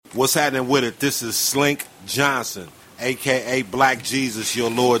What's happening with it? This is Slink Johnson, a.k.a. Black Jesus, your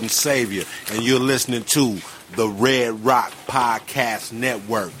Lord and Savior. And you're listening to the Red Rock Podcast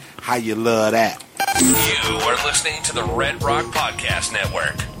Network. How you love that? You are listening to the Red Rock Podcast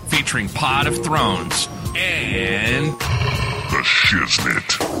Network, featuring Pod of Thrones and the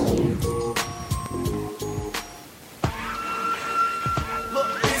Shiznit.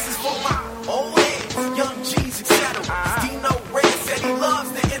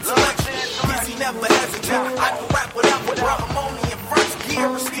 I can rap without the world. I'm only in first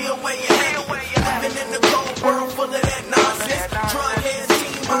gear, still way ahead of you. Living in the cold world full of that nonsense. Drug heads,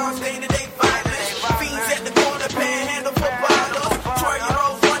 teen moms, day-to-day violence. Fiends at the corner, panhandle for bottles.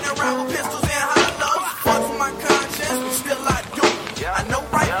 12-year-olds running around with pistols and hollows. Fuck for my conscience, but still I do. I know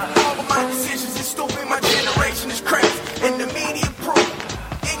right from wrong, but my decisions is stupid. My generation is crazy, and the media proof.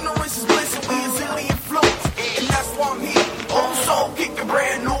 Ignorance is bliss, and we is illy influenced. And that's why I'm here. Old soul kicking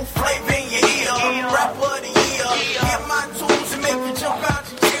brand new flavor in your ear. Rapper of the year. Get my tools and make you jump out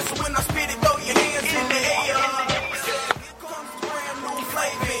your chair. So when I spit it, throw your hands in the air. Here comes the brand new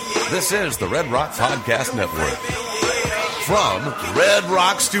flavor in your ear. This is the Red Rock Podcast Network. From Red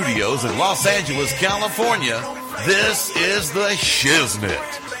Rock Studios in Los Angeles, California, this is the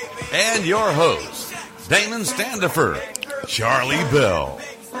Shiznit. And your hosts, Damon Standifer, Charlie Bell,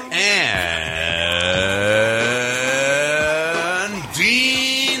 and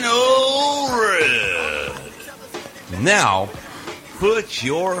Dino Red. Now, put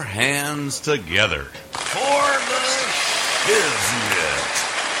your hands together for the Shiznit.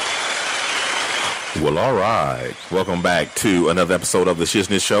 Well, all right. Welcome back to another episode of the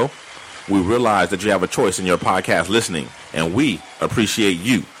Shiznit Show. We realize that you have a choice in your podcast listening, and we appreciate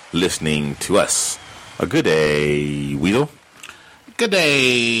you listening to us. A good day, Weedle. Good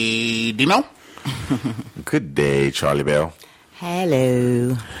day, Dino. Good day, Charlie Bell.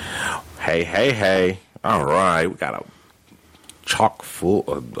 Hello. Hey. All right. We got a chock full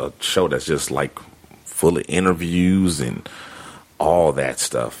of a show that's just like full of interviews and all that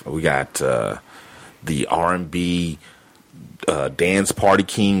stuff. We got the R&B dance party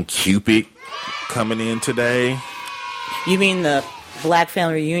king Cupid coming in today. You mean the Black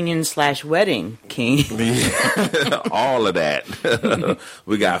Family Reunion / Wedding king? All of that.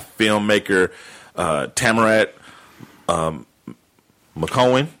 We got filmmaker Tamarat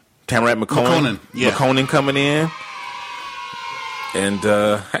Makonnen. Tamarat Makonnen. Yeah. Makonnen coming in. And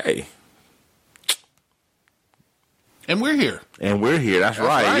hey. And we're here. That's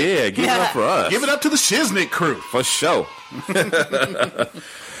right. Yeah, give it up for us. Give it up to the Shiznit crew. For sure.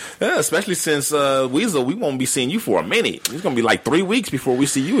 Yeah, especially since Weasel, we won't be seeing you for a minute. It's going to be like 3 weeks before we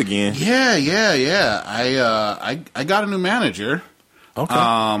see you again. Yeah. I got a new manager. Okay.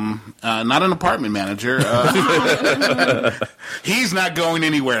 Not an apartment manager. He's not going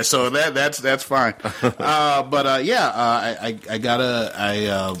anywhere, so that's fine. I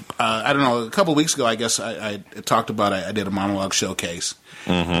don't know. A couple of weeks ago, I guess I talked about I did a monologue showcase,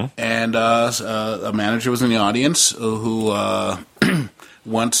 and a manager was in the audience who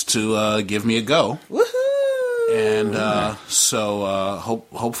wants to give me a go. Woohoo! And so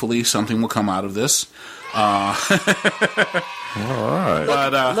hopefully something will come out of this. All right.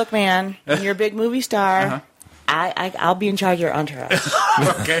 But look, man, you're a big movie star. I'll be in charge of your entourage.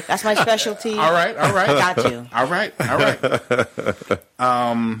 Okay, that's my specialty. All right. Got you. All right.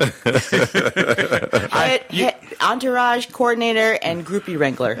 Entourage coordinator and groupie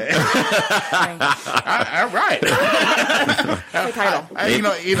wrangler. All right. Title.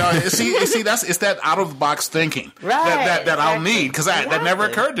 See, it's that out of the box thinking right, that I'll need because that never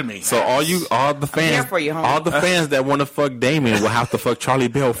occurred to me. So all the fans, here for you, homie. all the fans that want to fuck Damon will have to fuck Charlie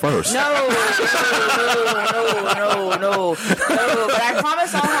Bell first. No. But I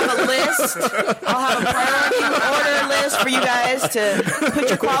promise I'll have a list. I'll have a priority order list for you guys to put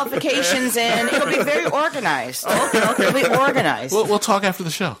your qualifications in. It'll be very organized. Okay. It'll be organized. We'll talk after the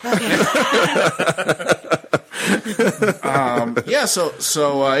show. Okay.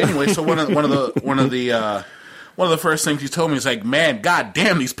 Anyway, one of the first things he told me is like, man, god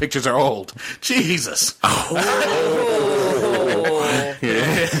damn, these pictures are old. Jesus.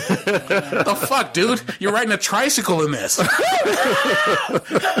 Yeah. The fuck, dude? You're riding a tricycle in this. I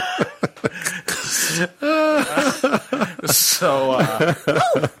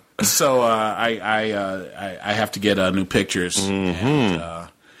have to get new pictures. And,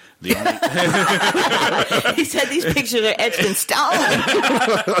 the only he said these pictures are etched in stone.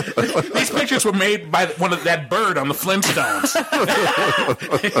 These pictures were made by that bird on the Flintstones.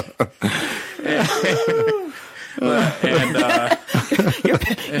 And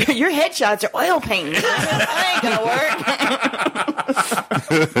your headshots are oil paintings. That ain't gonna work.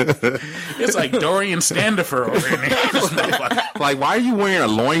 It's like Dorian Standifer over in there. This motherfucker. Like, why are you wearing a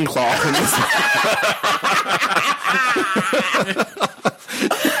loincloth in this?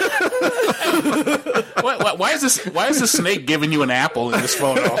 Why is this snake giving you an apple in this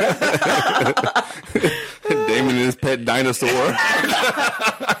photo? Damon and his pet dinosaur.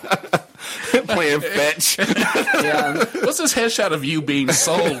 Playing fetch. Yeah. What's this headshot of you being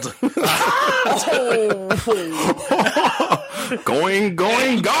sold? Going,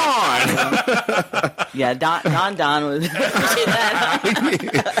 gone. Yeah, Don would see that.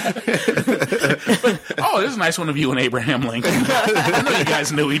 Oh, this is a nice one of you and Abraham Lincoln. I know you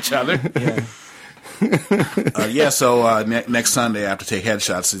guys knew each other. So next Sunday I have to take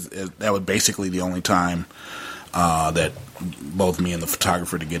headshots. That was basically the only time that both me and the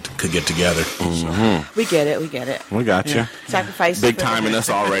photographer could get together. Mm-hmm. We get it. We got you. Sacrifice. Big timing us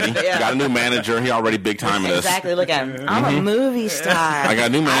already. Yeah. Got a new manager. He already big timing us. Exactly. Look at him. I'm a movie star. I got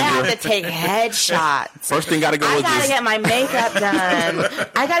a new manager. I have to take headshots. First thing got to go I with gotta this. get my makeup done.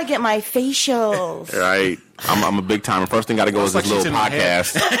 I gotta get my facials. Right. I'm a big timer. First thing got to go is Looks this like little she's in my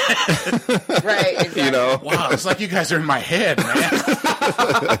podcast. Right. Exactly. You know. Wow, it's like you guys are in my head, man.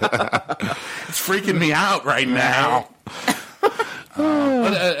 It's freaking me out right now.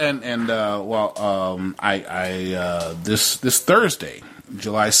 This Thursday,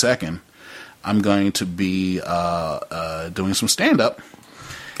 July 2nd, I'm going to be doing some stand up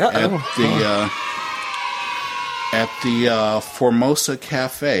at the Formosa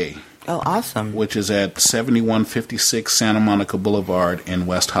Cafe. Oh, awesome. Which is at 7156 Santa Monica Boulevard in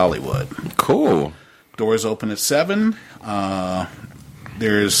West Hollywood. Cool. Doors open at 7.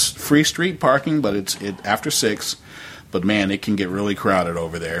 There's free street parking, but it's after 6. But man, it can get really crowded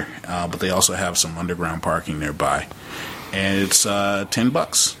over there. But they also have some underground parking nearby, and it's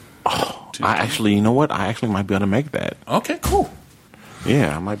 $10. Oh, you know what? I actually might be able to make that. Okay, cool.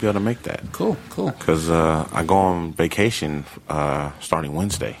 Yeah, I might be able to make that. Cool. Because I go on vacation starting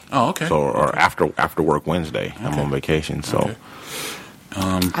Wednesday. Oh, okay. So, or after work Wednesday, I'm on vacation. So, Okay.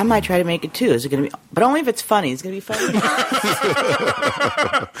 I might try to make it too. Is it going to be? But only if it's funny. It's going to be funny.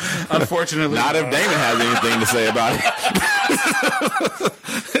 Unfortunately, not if Damon has anything to say about it.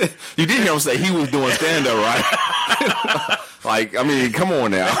 You did hear him say he was doing stand up, right? Like, I mean, come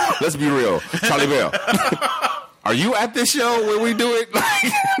on now. Let's be real. Charlie Bell, are you at this show where we do it?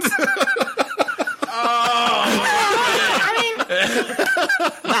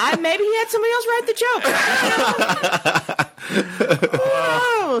 Maybe he had somebody else write the joke.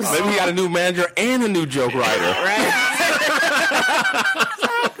 Maybe he got a new manager and a new joke writer. Right.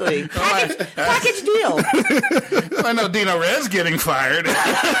 Exactly. Package deal. I know Dino Red's getting fired.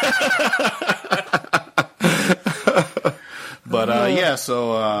 But I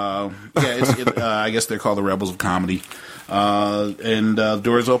guess they're called the Rebels of Comedy, and the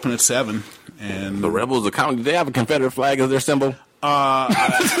doors open at 7. And The Rebels of Comedy, do they have a Confederate flag as their symbol? Well,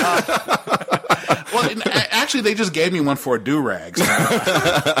 actually, they just gave me one for do-rags.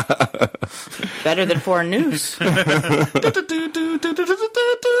 Better than foreign news. It's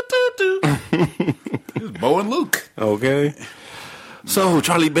Bo and Luke. Okay. So,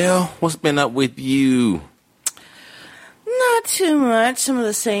 Charlie Bell, what's been up with you? Not too much. Some of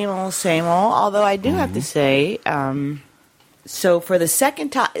the same old. Although I do have to say, so for the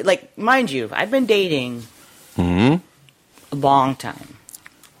second time, like, mind you, I've been dating a long time.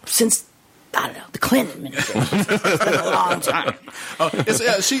 Since, I don't know, the Clinton administration. It's been a long time.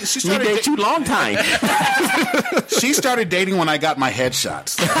 She started date you long time. She started dating when I got my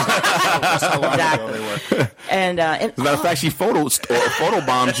headshots. That's how long ago they were. And As a matter of fact, she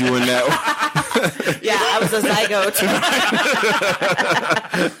photobombed you in that. yeah, I was a zygote.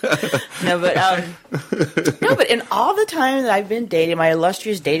 No, but in all the time that I've been dating, my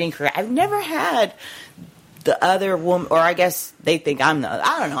illustrious dating career, I've never had the other woman, or I guess they think I'm the other.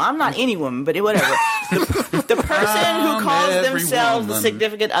 I don't know. I'm not any woman, but whatever. The person who calls themselves the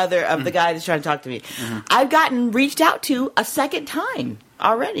significant other of the guy that's trying to talk to me. I've gotten reached out to a second time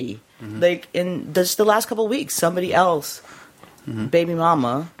already. Like in just the last couple of weeks, somebody else, baby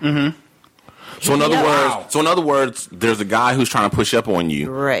mama. So in other words, there's a guy who's trying to push up on you,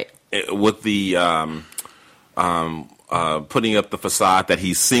 Right. with the putting up the facade that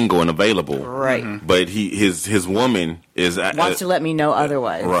he's single and available, Right. But his woman is Wants to let me know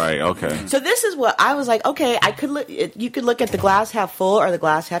otherwise. right. Okay. So this is what I was like. Okay, I could look. You could look at the glass half full or the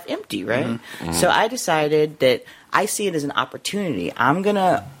glass half empty, right? So I decided that I see it as an opportunity. I'm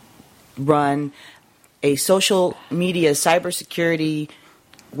gonna run a social media cybersecurity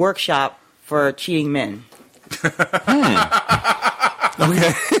workshop for cheating men.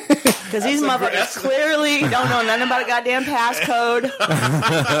 Okay. Because these motherfuckers clearly don't know nothing about a goddamn passcode,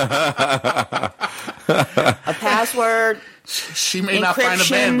 a password. She may not find a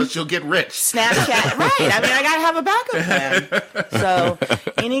man, but she'll get rich. Snapchat, right? I mean, I gotta have a backup plan. So,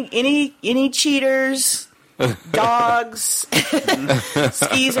 any cheaters, dogs,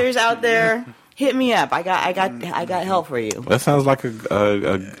 skeezers out there, hit me up. I got help for you. That sounds like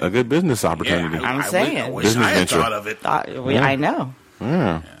a good business opportunity. Yeah, I'm saying. I wish I had thought of it. I know.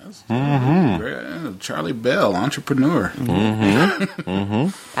 Yeah. Charlie Bell, entrepreneur.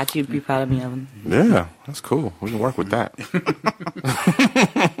 Thought you'd be proud of me, Evan. Yeah, that's cool. We can work with that.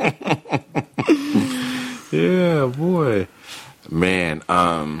 Yeah, boy. Man,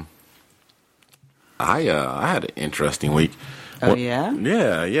 I had an interesting week. Oh, yeah?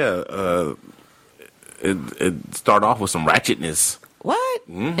 Yeah. It started off with some ratchetness. What?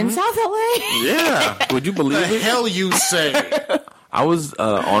 In South LA? Yeah. Would you believe The it? hell you say? I was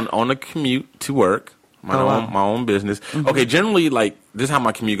on a commute to work, my own business. Okay, generally, like, this is how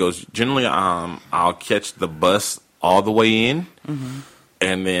my commute goes. Generally, I'll catch the bus all the way in,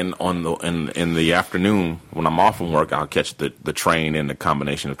 and then in the afternoon when I'm off from work, I'll catch the train and the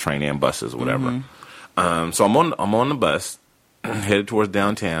combination of train and buses, or whatever. So I'm on the bus headed towards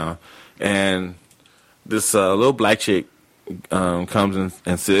downtown, and this little black chick comes and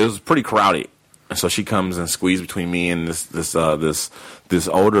says, it was pretty crowded. And so she comes and squeezes between me and this older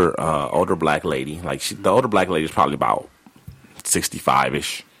black lady. Like the older black lady is probably about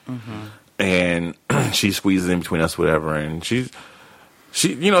 65-ish, and she squeezes in between us, whatever. And she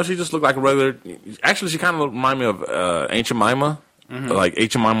just looked like a regular. Actually, she kind of reminded me of Aunt Jemima, like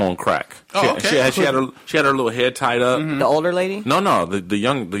Aunt Jemima on crack. She had her little head tied up. The older lady? No, the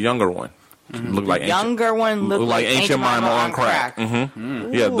younger one. Looked like Younger one looked like Aunt Jemima on crack.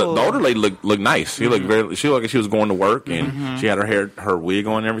 Yeah, the older lady looked nice. She looked she looked like she was going to work, and she had her wig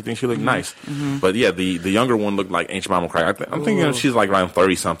on and everything. She looked nice. But yeah, the younger one looked like Aunt Jemima on crack. I'm thinking she's like around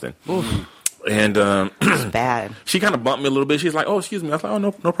 30 something. And it's bad. She kind of bumped me a little bit. She's like, "Oh, excuse me." I was like, "Oh,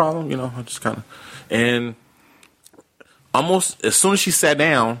 no problem." I just kind of, and almost as soon as she sat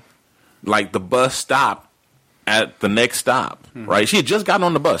down, like the bus stopped at the next stop, right? She had just gotten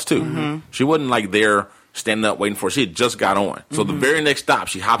on the bus, too. She wasn't, like, there standing up waiting for her. She had just got on. So the very next stop,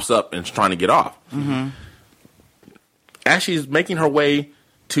 she hops up and is trying to get off. As she's making her way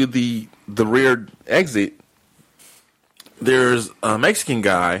to the rear exit, there's a Mexican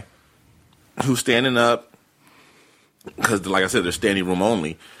guy who's standing up because, like I said, there's standing room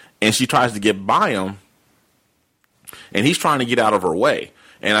only. And she tries to get by him, and he's trying to get out of her way.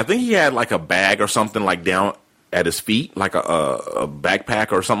 And I think he had, like, a bag or something, like, down at his feet, like a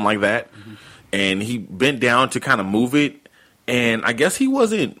backpack or something like that. And he bent down to kind of move it. And I guess he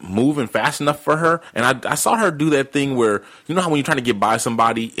wasn't moving fast enough for her. And I saw her do that thing where, you know how when you're trying to get by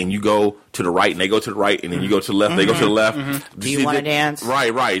somebody and you go to the right and they go to the right and then you go to the left, they go to the left. Do you want to dance?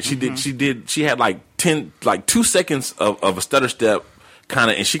 Right. She had like 2 seconds of a stutter step kind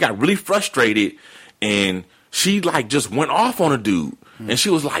of, and she got really frustrated and she like just went off on a dude. And she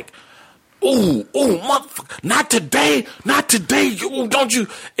was like, ooh, motherfucker, not today, you don't you.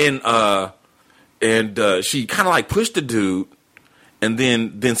 And she kind of like pushed the dude, and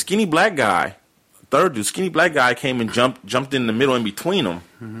then skinny black guy, third dude, skinny black guy came and jumped in the middle in between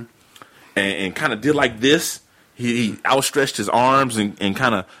them, and kind of did like this. He outstretched his arms and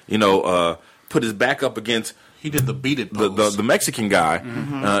kind of put his back up against. He did the beat it pose. The Mexican guy.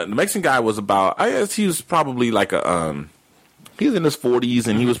 The Mexican guy was about, I guess he was probably like a he was in his 40s,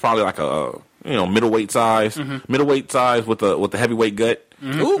 and he was probably like a middleweight size with the heavyweight gut.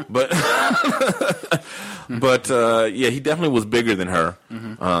 Ooh, but yeah, he definitely was bigger than her,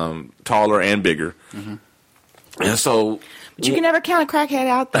 taller and bigger. And so, but you can never count a crackhead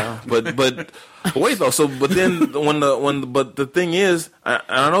out, though. but wait though. So, but then but the thing is,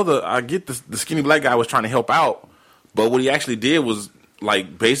 I get the skinny black guy was trying to help out, but what he actually did was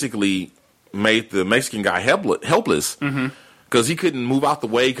like basically made the Mexican guy helpless. Because he couldn't move out the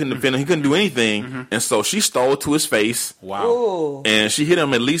way, he couldn't defend him, he couldn't do anything. And so she stole to his face. Wow. Ooh. And she hit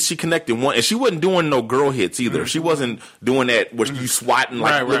him, at least she connected one. And she wasn't doing no girl hits either. She wasn't doing that where you swatting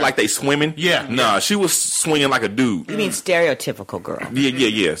like look like they swimming. Yeah. Nah, she was swinging like a dude. You mean stereotypical girl?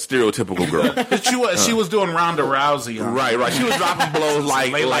 Yeah. Stereotypical girl. She was doing Ronda Rousey. Right. She was dropping blows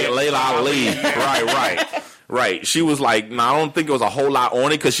like Layla Ali. Right. She was like, I don't think it was a whole lot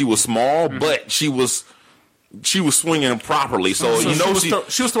on it because she was small, but she was she was swinging properly. So you know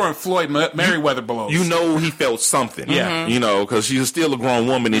she was throwing Floyd Mayweather blows. You know he felt something. Yeah. You know, because she's still a grown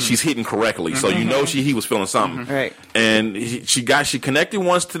woman and she's hitting correctly. So you know he was feeling something. Right. And she connected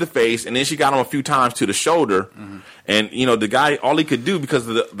once to the face, and then she got him a few times to the shoulder. And you know the guy, all he could do, because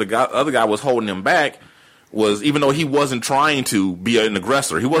other guy was holding him back, was, even though he wasn't trying to be an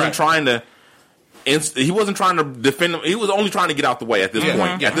aggressor, he wasn't trying to. He wasn't trying to defend him. He was only trying to get out the way at this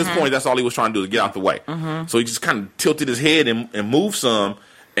point. At this point, that's all he was trying to do, is get out the way. So he just kind of tilted his head and moved some,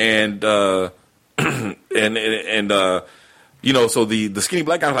 and you know, so the skinny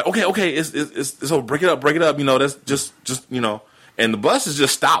black guy was like, okay, it's over. Break it up. You know, that's just you know. And the bus has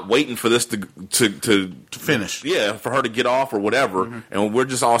just stopped waiting for this to finish. Yeah, for her to get off or whatever. And we're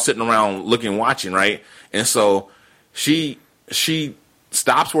just all sitting around looking, watching, right? And so she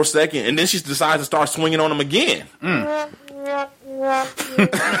stops for a second, and then she decides to start swinging on him again. That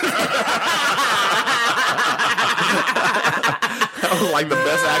was like the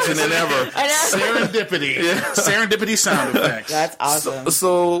best accident ever. Serendipity. Serendipity sound effects. That's awesome.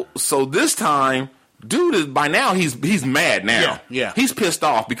 So this time, dude is, by now he's mad now. Yeah. He's pissed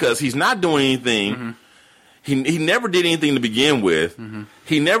off because he's not doing anything. He never did anything to begin with.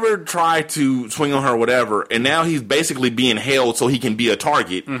 He never tried to swing on her or whatever, and now he's basically being held so he can be a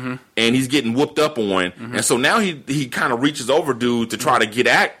target, and he's getting whooped up on. And so now he kind of reaches over dude to try to get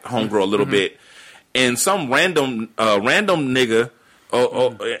at homegirl a little bit, and some random nigga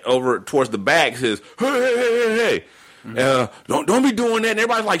over towards the back says, hey. Don't be doing that. And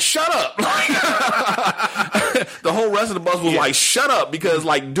everybody's like, shut up. The whole rest of the bus was like, shut up, because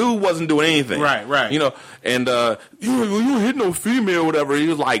like dude wasn't doing anything. Right. You know, and you hit no female or whatever. He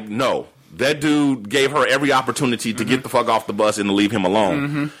was like, no. That dude gave her every opportunity to get the fuck off the bus and to leave him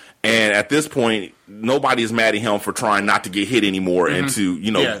alone. And at this point, nobody is mad at him for trying not to get hit anymore and to, you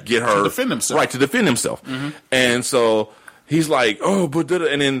know, get her to defend himself. Right, to defend himself. And so he's like, oh, but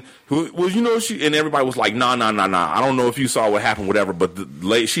and then, well, you know, and everybody was like, nah. I don't know if you saw what happened, whatever, but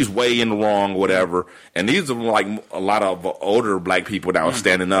she's way in the wrong, whatever. And these are like a lot of older black people that were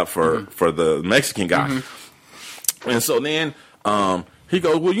standing up for the Mexican guy. And so then he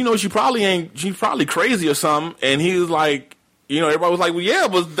goes, well, you know, she's probably crazy or something. And he was like, you know, everybody was like, well, yeah,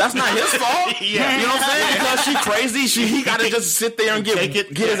 but that's not his fault. You know what I'm saying? Because she's crazy, he got to just sit there and get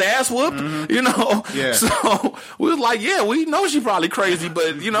his ass whooped, you know? Yeah. So we was like, yeah, we know she's probably crazy,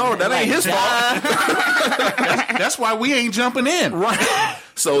 but, you know, that ain't his fault. That's why we ain't jumping in. Right.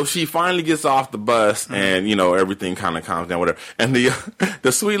 So she finally gets off the bus, and, you know, everything kind of calms down, whatever. And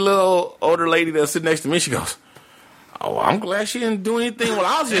the sweet little older lady that's sitting next to me, she goes, oh, I'm glad she didn't do anything when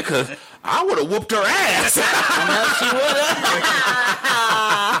I was here, because I would have whooped her ass. No, she would have.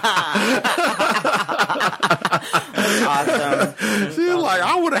 That's awesome. She was like,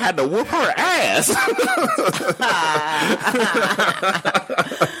 I would have had to whoop her ass.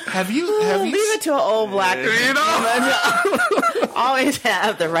 Have you leave it to an old black girl? You know? Always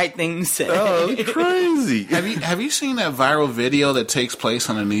have the right thing to say. Oh, it's crazy. Have you seen that viral video that takes place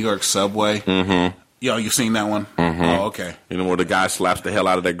on the New York subway? Yo, you've seen that one? Oh, okay. You know where the guy slaps the hell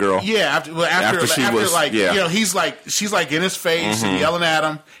out of that girl? Yeah, after she was like, yeah. you know, she's like in his face and yelling at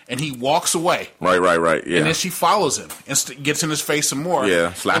him, and he walks away. Right. Yeah. And then she follows him and gets in his face some more.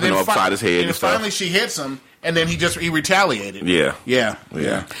 Yeah, slapping him upside his head and stuff. finally she hits him, and then he retaliated. Yeah.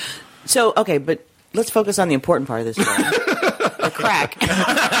 So, okay, but let's focus on the important part of this story. The crack.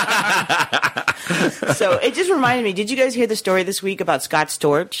 So it just reminded me, did you guys hear the story this week about Scott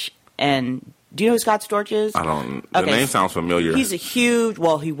Storch? And do you know who Scott Storch is? I don't. The name sounds familiar. He's a huge.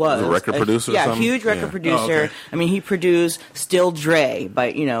 Well, he was a record producer. Yeah, huge record producer. Oh, okay. I mean, he produced "Still Dre"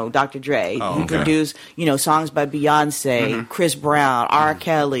 by Dr. Dre. He produced songs by Beyonce, Chris Brown, R.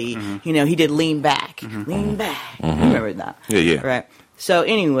 Kelly. You know, he did "Lean Back," "Lean Back." You remember that? Yeah. Right. So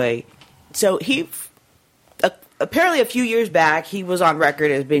anyway, he apparently a few years back he was on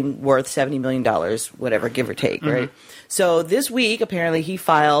record as being worth $70 million, whatever, give or take, right? So this week, apparently, he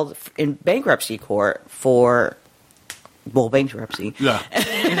filed in bankruptcy court for, bankruptcy. Yeah.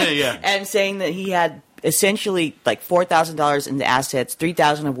 And saying that he had essentially like $4,000 in the assets,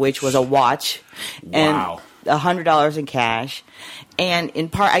 $3,000 of which was a watch, and $100 in cash. And in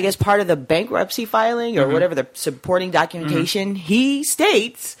part, I guess part of the bankruptcy filing or whatever, the supporting documentation, he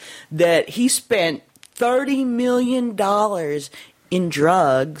states that he spent $30 million in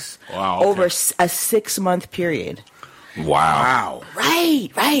drugs over a 6-month period. Wow. Right.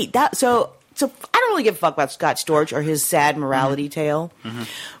 So I don't really give a fuck about Scott Storch or his sad morality tale.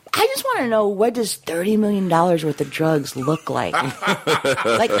 I just want to know, what does $30 million worth of drugs look like?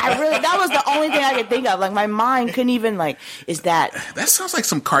 That was the only thing I could think of. Like, my mind couldn't even, is that... That sounds like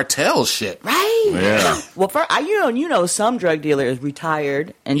some cartel shit. Right? Yeah. Well, you know, some drug dealer is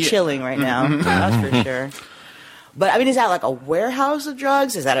retired and chilling right now. That's for sure. But, I mean, is that like a warehouse of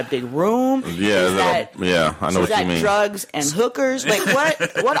drugs? Is that a big room? Yeah, I know what you mean. Is that drugs and hookers? Like,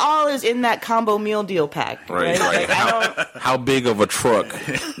 what all is in that combo meal deal pack? Right. Like, How big of a truck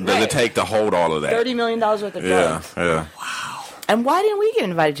does it take to hold all of that? $30 million worth of drugs. Yeah. Wow. And why didn't we get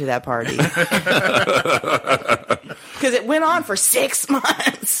invited to that party? Because it went on for 6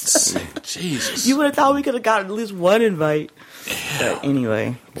 months. Jesus. You would have thought we could have gotten at least one invite. But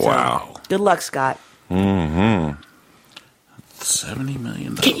anyway. Wow. Good luck, Scott. $70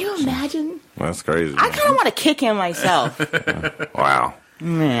 million. Can you imagine? That's crazy. I kind of want to kick him myself. Wow.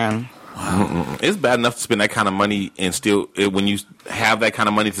 Man. Wow. It's bad enough to spend that kind of money and still, when you have that kind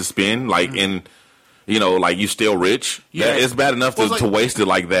of money to spend, you still rich. Yeah. It's bad enough to waste it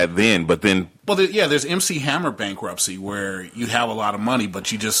like that then, but then... Well, there's MC Hammer bankruptcy where you have a lot of money,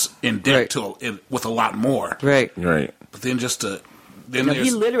 but you just in debt with a lot more. Right. But then just to...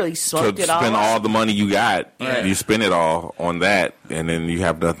 he literally smoked it all. Spend all the money you got, you spend it all on that, and then you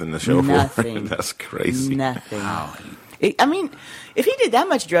have nothing to show for Nothing. it. That's crazy. Nothing. Wow. I mean, if he did that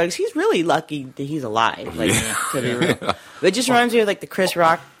much drugs, he's really lucky that he's alive. To be real. But it just reminds me of the Chris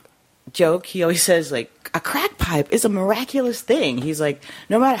Rock joke. He always says, a crack pipe is a miraculous thing. He's like,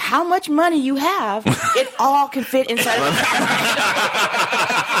 no matter how much money you have, it all can fit inside of a crack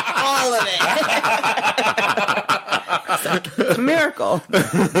pipe. All of it. It's a miracle.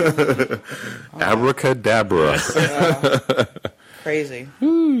 Abracadabra. Crazy.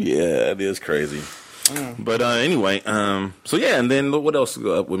 Ooh, yeah, it is crazy. But anyway, and then what else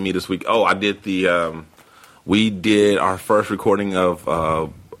with me this week? Oh, I did we did our first recording of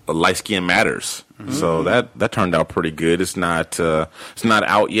Light Skin Matters. So that turned out pretty good. It's not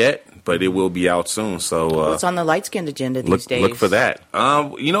out yet, but it will be out soon. So it's on the light skinned agenda these days. Look for that. I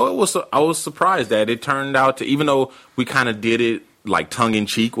was surprised that it turned out to, even though we kind of did it tongue in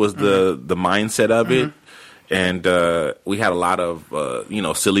cheek was the mindset of it, and we had a lot of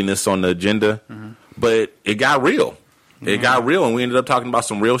silliness on the agenda, but it got real. It got real, and we ended up talking about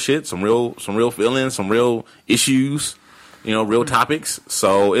some real shit, some real feelings, some real issues. Real topics.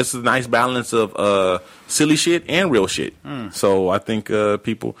 So it's a nice balance of silly shit and real shit. So I think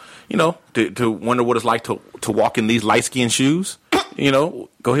people, to wonder what it's like to walk in these light skinned shoes, go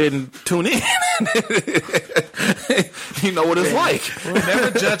ahead and tune in. You know what it's like. Well,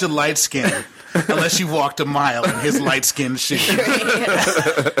 never judge a light skin unless you walked a mile in his light skinned shoes.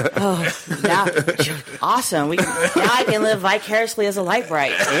 Oh, now, awesome. Now I can live vicariously as a light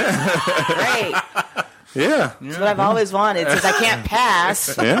bright. Great. Yeah. That's what I've always wanted, since I can't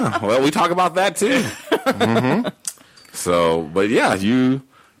pass. Yeah. Well, we talk about that too. So, but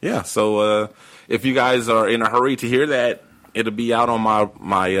so if you guys are in a hurry to hear that, it'll be out on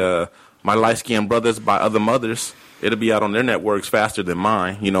my light skinned brothers by other mothers. It'll be out on their networks faster than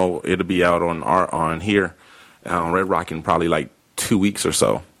mine. It'll be out on here on Red Rock in probably 2 weeks or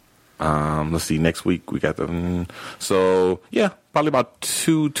so. Let's see, next week we got probably about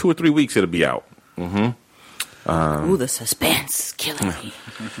 2 or 3 weeks it'll be out. Ooh, the suspense killing me.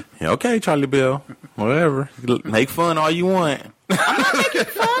 Okay, Charlie Bill. Whatever. Make fun all you want. I'm not making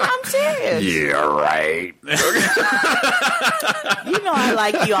fun. I'm serious. Yeah, right. I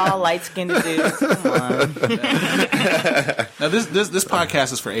like you all light-skinned dudes. Come on. Now, this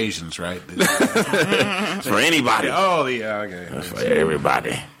podcast is for Asians, right? It's for anybody. Oh, yeah, okay. It's for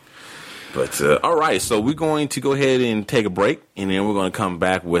everybody. But, all right, so we're going to go ahead and take a break, and then we're going to come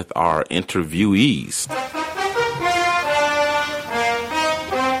back with our interviewees.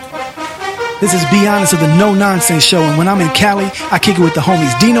 This is Be Honest of the No Nonsense Show, and when I'm in Cali, I kick it with the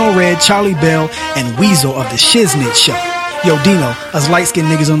homies Dino Red, Charlie Bell, and Weasel of the Shiznit Show. Yo, Dino, us light-skinned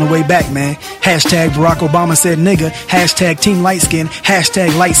niggas on the way back, man. Hashtag Barack Obama said nigga. Hashtag Team Light Skin.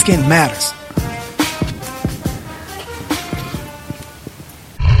 Hashtag Light Skin Matters.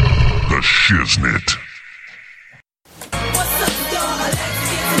 The Shiznit.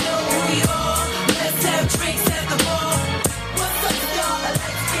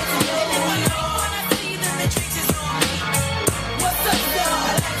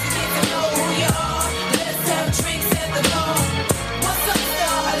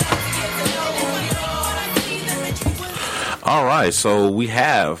 All right, so we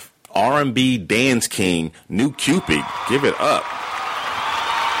have R&B dance king, NewCupid. Give it up.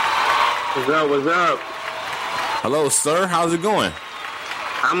 What's up? Hello, sir. How's it going?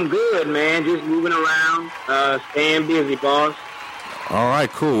 I'm good, man. Just moving around, staying busy, boss. All right,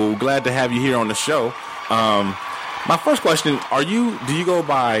 cool. Glad to have you here on the show. My first question, do you go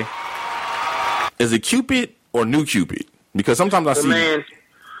by, is it Cupid or NewCupid? Because sometimes I see... Man,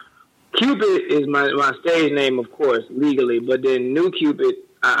 Cupid is my stage name, of course, legally, but then NewCupid,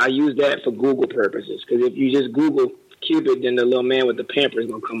 I use that for Google purposes. Because if you just Google Cupid, then the little man with the Pampers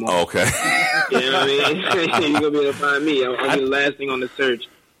going to come up. Okay. You know what I mean? You're going to be able to find me. I'll be the last thing on the search.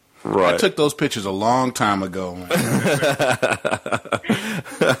 Right. I took those pictures a long time ago, man.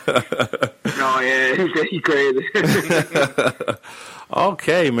 Oh, yeah. You crazy.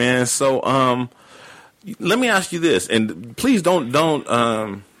 Okay, man. So, let me ask you this, and please don't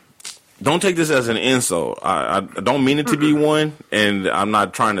take this as an insult. I don't mean it to be one, and I'm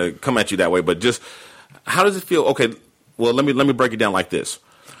not trying to come at you that way. But just how does it feel? Okay, well let me break it down like this.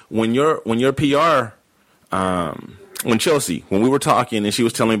 When your PR, when Chelsea, when we were talking, and she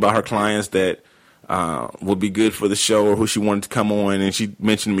was telling me about her clients that would be good for the show or who she wanted to come on, and she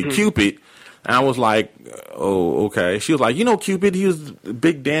mentioned me Cupid. And I was like, oh, okay. She was like, Cupid, he was the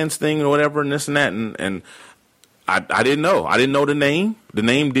big dance thing or whatever and this and that. And I didn't know. I didn't know the name. The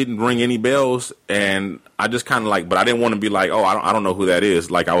name didn't ring any bells. And I just kind of but I didn't want to be like, oh, I don't know who that is.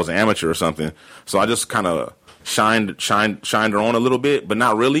 Like I was an amateur or something. So I just kind of shined her on a little bit, but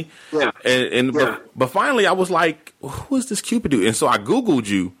not really. Yeah. But finally I was like, who is this Cupid dude? And so I Googled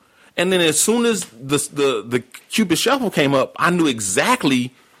you. And then as soon as the Cupid Shuffle came up, I knew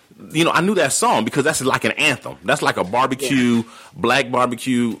exactly... I knew that song because that's like an anthem. That's like a barbecue, black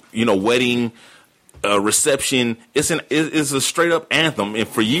barbecue, wedding, reception. It's a straight up anthem, and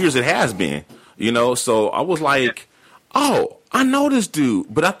for years it has been. So I was like, oh, I know this dude,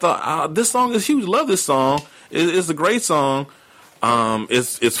 but I thought this song is huge. Love this song. It's a great song.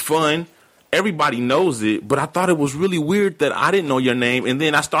 It's fun. Everybody knows it, but I thought it was really weird that I didn't know your name, and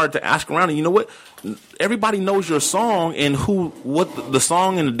then I started to ask around, and you know what? Everybody knows your song and what the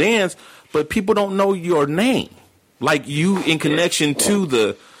song and the dance, but people don't know your name. Like you in connection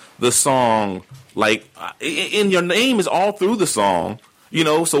to the song, like and your name is all through the song.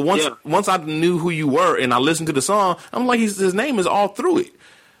 So once I knew who you were and I listened to the song, I'm like his name is all through it.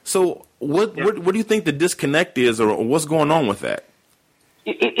 So what do you think the disconnect is, or what's going on with that?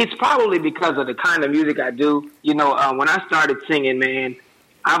 It's probably because of the kind of music I do. When I started singing, man,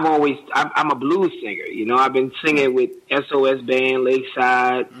 I'm a blues singer. I've been singing with SOS Band,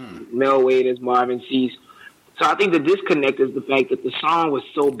 Lakeside, Mel Waiters, Marvin Cease. So I think the disconnect is the fact that the song was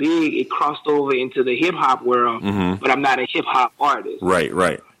so big, it crossed over into the hip hop world, but I'm not a hip hop artist. Right.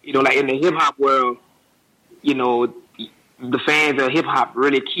 Like in the hip hop world, the fans of hip hop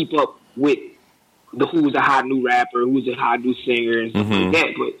really keep up with who's a hot new rapper, who's a hot new singer, and stuff like that.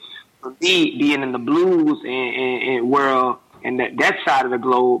 But for me, being in the blues and world and that side of the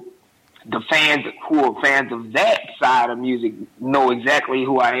globe, the fans who are fans of that side of music know exactly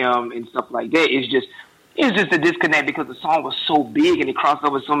who I am and stuff like that. It's just a disconnect because the song was so big and it crossed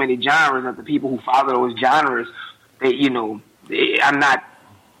over so many genres that the people who follow those genres, I'm not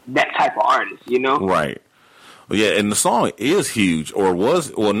that type of artist, Right. Yeah, and the song is huge, or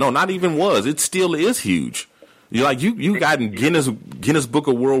was, well, no, not even was. It still is huge. You got in Guinness Book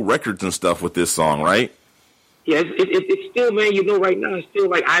of World Records and stuff with this song, right? Yeah, it's still, man. Right now it's still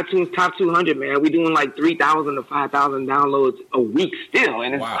like iTunes Top 200, man. We're doing like 3,000 to 5,000 downloads a week still,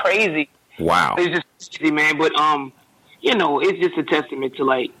 and it's crazy. Wow, it's just crazy, man. But it's just a testament to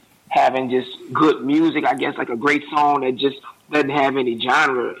like having just good music. I guess like a great song that just doesn't have any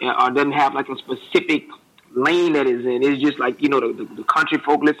genre or doesn't have like a specific lane that is in. It's just like the country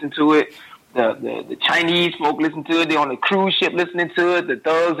folk listen to it, the Chinese folk listen to it. They're on the cruise ship listening to it. The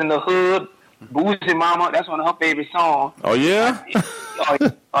thugs in the hood, Boozy Mama. That's one of her favorite songs. Oh yeah. oh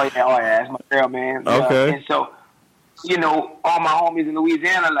yeah. That's my girl, man. Okay. And so all my homies in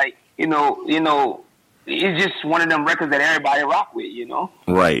Louisiana, like it's just one of them records that everybody rock with.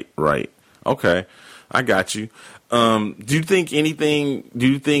 Right. Okay, I got you. Do you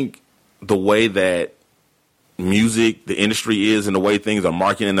think the way that music, the industry is, and the way things are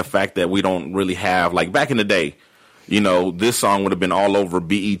marketed, and the fact that we don't really have, like back in the day, this song would have been all over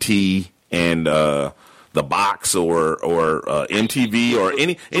BET and the Box or MTV or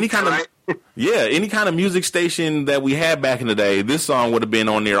any kind of any kind of music station that we had back in the day. This song would have been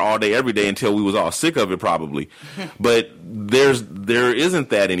on there all day, every day until we was all sick of it, probably. But there isn't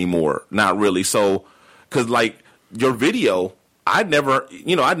that anymore, not really. So, because like your video. I'd never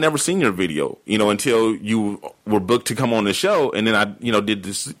seen your video, until you were booked to come on the show, and then I, did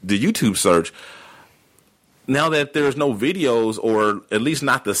the YouTube search. Now that there's no videos, or at least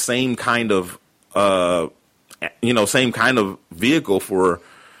not the same kind of, vehicle for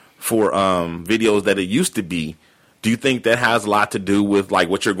videos that it used to be. Do you think that has a lot to do with like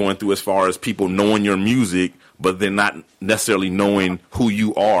what you're going through as far as people knowing your music, but then not necessarily knowing who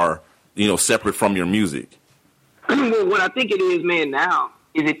you are, separate from your music? Well, what I think it is, man, now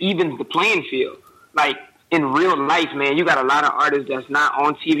is it evens the playing field. Like in real life, man, you got a lot of artists that's not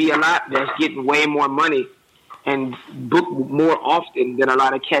on TV a lot that's getting way more money and booked more often than a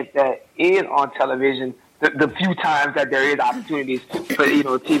lot of cats that is on television. The few times that there is opportunities for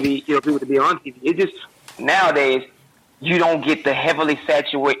TV, people to be on TV, it just nowadays you don't get the heavily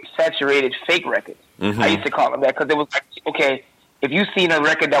saturated fake records. I used to call them that because it was like, okay, if you seen a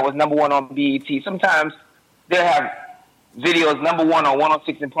record that was number one on BET, sometimes they'll have videos number one on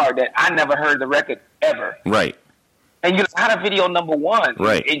 106 in Park that I never heard the record ever. Right. And you had a video number one.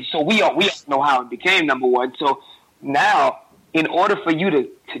 Right. And so we all know how it became number one. So now, in order for you to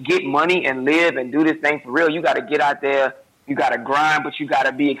get money and live and do this thing for real, you got to get out there. You got to grind, but you got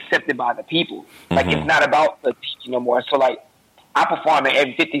to be accepted by the people. Like, it's not about the teaching no more. So, like, I perform in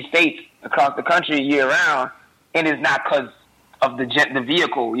every 50 states across the country year round, and it's not because of the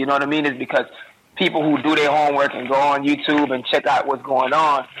vehicle. You know what I mean? It's because people who do their homework and go on YouTube and check out what's going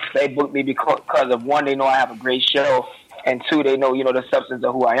on, they book me because of, one, they know I have a great show, and two, they know, the substance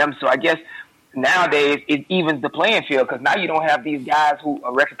of who I am. So I guess nowadays it evens the playing field because now you don't have these guys who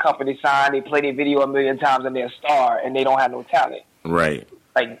a record company signed, they play their video a million times and they're a star and they don't have no talent. Right.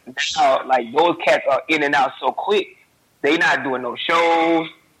 Like now, like those cats are in and out so quick. They not doing no shows.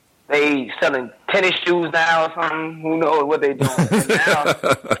 They selling tennis shoes now or something. Who knows what they doing? And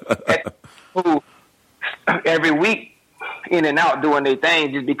now, every week in and out doing their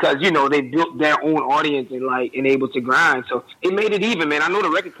thing just because, they built their own audience and able to grind. So it made it even, man. I know the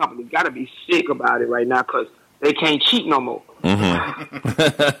record company's got to be sick about it right now because they can't cheat no more.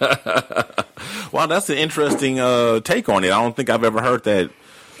 Well, that's an interesting take on it. I don't think I've ever heard that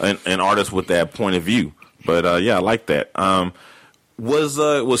an artist with that point of view. But yeah, I like that.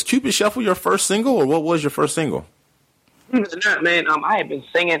 Was Cupid Shuffle your first single, or what was your first single? Man, I had been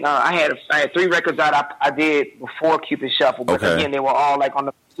singing. I had 3 records out I did before Cupid Shuffle, but again, they were all like on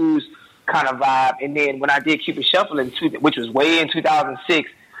the blues kind of vibe. And then when I did Cupid Shuffle which was way in 2006,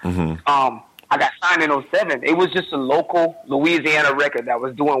 I got signed in 2007. It was just a local Louisiana record that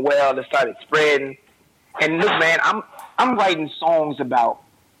was doing well. That started spreading. And look, man, I'm writing songs about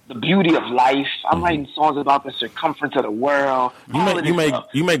the beauty of life. I'm writing songs about the circumference of the world.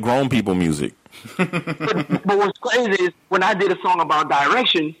 You make grown people music. but what's crazy is when I did a song about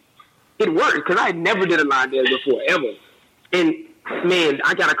direction, it worked because I never did a line dance before ever. And man,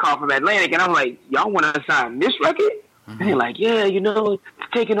 I got a call from Atlantic, and I'm like, "Y'all want to sign this record?" And they're like, "Yeah, it's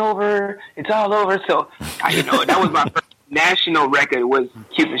taking over. It's all over." So, that was my first national record was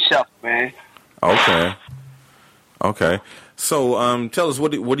Cupid Shuffle, man. Okay. So, tell us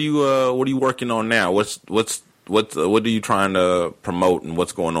what are you working on now? What are you trying to promote, and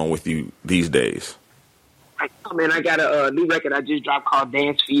what's going on with you these days? I got a new record I just dropped called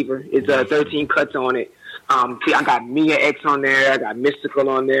Dance Fever. It's 13 cuts on it. I got Mia X on there. I got Mystical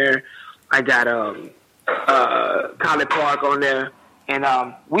on there. I got College Park on there.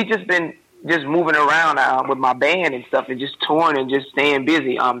 And we just been moving around with my band and stuff and just touring and just staying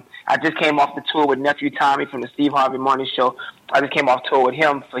busy. I just came off the tour with Nephew Tommy from the Steve Harvey Morning Show. I just came off tour with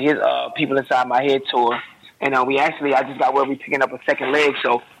him for his People Inside My Head tour. And I just got where we picking up a second leg.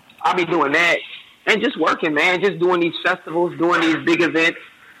 So I'll be doing that and just working, man, just doing these festivals, doing these big events,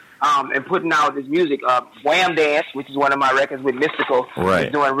 and putting out this music. Wham Dance, which is one of my records with Mystical,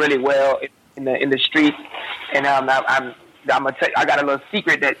 is doing really well in the streets. And I'm gonna tell you, I got a little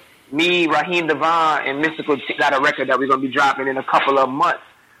secret that me, Raheem Devon, and Mystical got a record that we're gonna be dropping in a couple of months.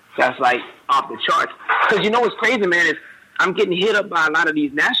 That's like off the charts. Because what's crazy, man, is I'm getting hit up by a lot of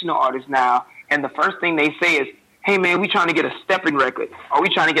these national artists now, and the first thing they say is, "Hey, man, we trying to get a stepping record, or we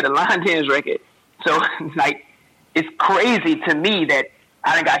trying to get a line dance record." So, like, it's crazy to me that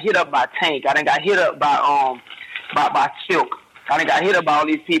I done got hit up by Tank. I done got hit up by Silk. I done got hit up by all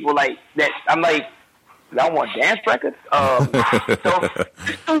these people like that. I'm like, y'all want dance records? So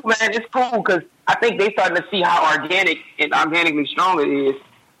it's cool, man. It's cool because I think they starting to see how organic and organically strong it is.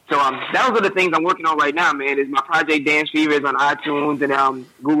 So those are the things I'm working on right now, man. Is my project Dance Fever is on iTunes and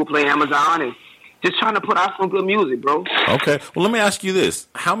Google Play, Amazon, and just trying to put out some good music, bro. Okay. Well, let me ask you this: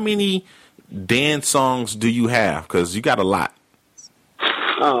 how many dance songs do you have? Because you got a lot.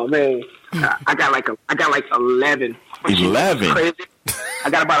 Oh man, I got like 11. 11. Crazy. I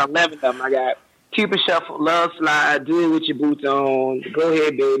got about 11 of them. I got Cupid Shuffle, Love Slide, Do It With Your Boots On, Go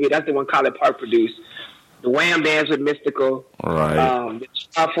Ahead Baby. That's the one College Park produced. The Wham Dance with Mystical. Right. The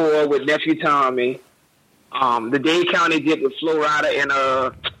Chop with Nephew Tommy. The Dade County did with Flo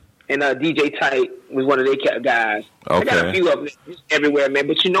Rida and DJ Tight was one of their guys. Okay. I got a few of them everywhere, man.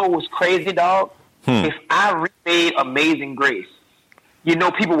 But you know what's crazy, dog? If I remade Amazing Grace, you know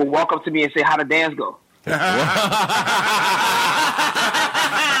people will walk up to me and say, "How the dance go?" How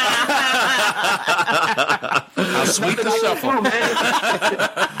sweet the shuffle.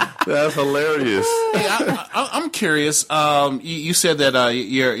 That's hilarious. Hey, I'm curious. You said that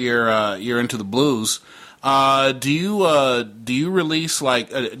you're into the blues. Do you release like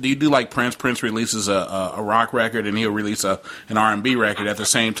do you do like Prince? Prince releases a rock record and he'll release an R&B record at the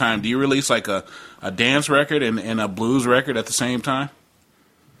same time. Do you release like a dance record and a blues record at the same time?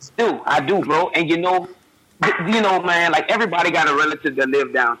 I do, bro. And you know, man, like everybody got a relative that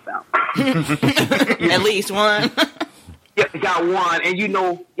live down south. At least one. Yeah, got one, and you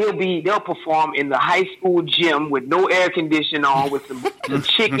know they'll perform in the high school gym with no air conditioning on, with some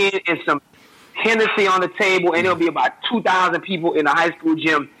chicken and some Hennessy on the table, and there'll be about 2,000 people in the high school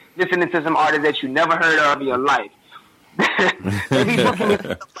gym listening to some artists that you never heard of in your life. They be booking me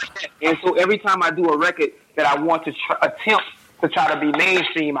stuff like that. And so every time I do a record that I want to attempt to try to be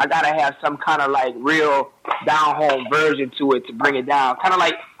mainstream, I gotta have some kind of like real down home version to it to bring it down. Kind of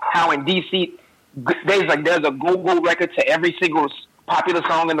like how in DC there's a go-go record to every single popular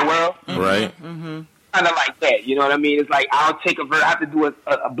song in the world. Right. Kind of like that, you know what I mean? It's like I'll take I have to do a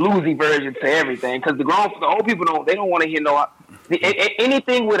bluesy version to everything because the old people don't want to hear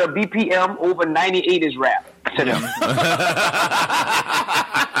anything with a BPM over 98 is rap to them.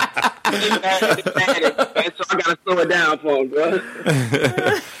 So I gotta slow it down for them, bro.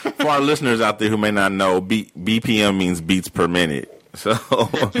 For our listeners out there who may not know, BPM means beats per minute. So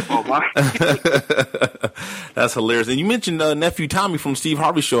that's hilarious. And you mentioned nephew Tommy from Steve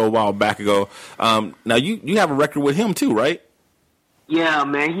Harvey's show a while back ago. Now you have a record with him too, right? Yeah,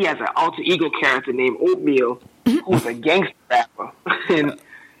 man. He has an alter ego character named Oatmeal, who's a gangster rapper, and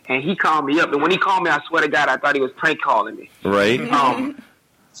he called me up. And when he called me, I swear to God, I thought he was prank calling me. Right.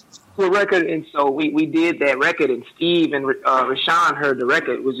 For a record, and so we did that record, and Steve and Rashawn heard the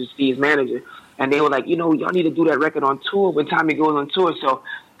record, which is Steve's manager. And they were like, y'all need to do that record on tour when Tommy goes on tour. So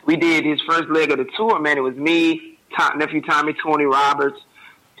we did his first leg of the tour, man. It was me, nephew Tommy, Tony Roberts,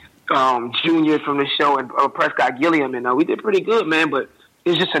 Junior from the show, and Prescott Gilliam. And we did pretty good, man. But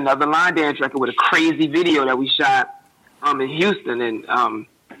it's just another line dance record with a crazy video that we shot in Houston. And,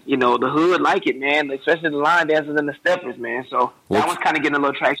 the hood like it, man, especially the line dancers and the steppers, man. So that one's kind of getting a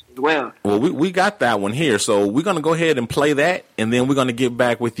little traction as well. Well, we got that one here. So we're going to go ahead and play that, and then we're going to get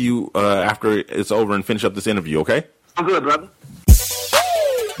back with you after it's over and finish up this interview, okay? I'm good, brother.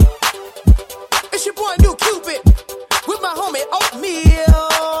 It's your boy NewCupid with my homie Oatmeal.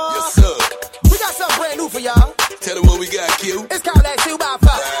 Yes, sir. We got something brand new for y'all. Tell them what we got, Q. It's called that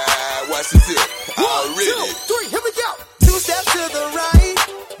 2x5. Watch this here. 1, 2, 3, here we go. 2 steps to the right.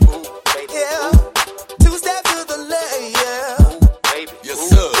 Yeah. 2 steps to the left, yeah. Yes,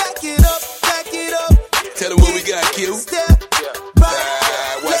 sir. Back it up. Tell them what we got, Q. Step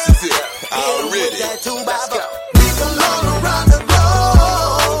right. Watch this here. Already. That 2x5. People all around the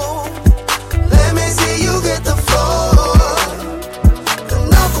globe. Let me see you get the floor. The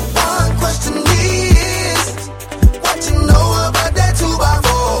number one question is, what you know about that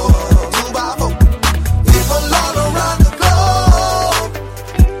 2x4? 2x4. People all around the globe.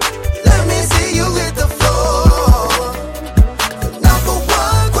 Let me see you hit the floor. The number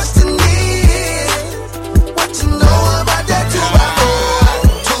one question is, what you know about that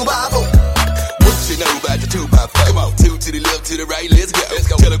 2x4? 2x4. What you know about the 2x4? Come on. 2 to the left, to the right, let's go.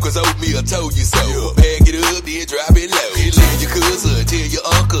 Tell her 'cause Oatmeal told you so. Bag it up, then drop it low. Tell your cousin, tell your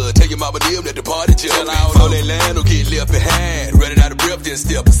uncle, tell your mama them that the party jump. Tell all on that line, don't get left behind. Running out of breath, then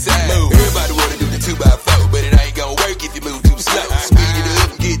step aside. Everybody wanna do the 2x4, but it ain't gonna work if you move too slow. Speed it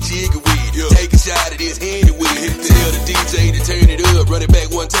up and get jiggy with it. Take a shot of this handy with it. Tell the DJ to turn it up, run it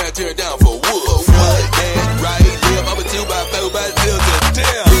back one time, turn it down for what? That right, left, I'm a 2x4 by myself.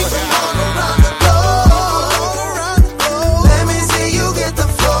 Damn. Let me see you get the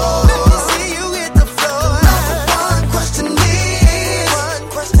floor. Let me see you get the floor. Number one question is,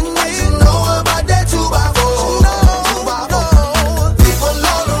 what you know about that 2x4? 2x4. People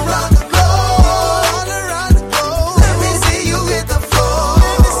all around the globe. Let me see you hit the floor.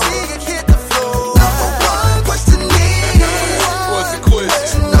 Let me see you hit the floor. Number one question is, What's the what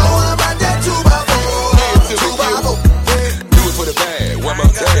question? you know about that 2x4? 2x4. Do it for the bag, one more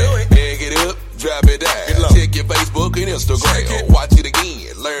time. Bag it up, drop it down. Check your Facebook and Instagram. Watch it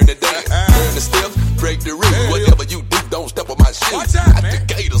again, learn the dance, learn the steps, break the rules. Whatever you do, don't step on my shoes. At the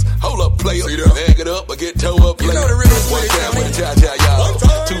gators, hold up, player. Bag it up or get toe up, player. One time with the cha-cha, y'all.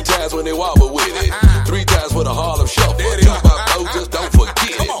 2 times when they wobble with it. 3 times for the Harlem Shuffle. 2x4, just don't forget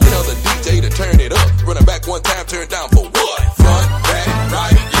it.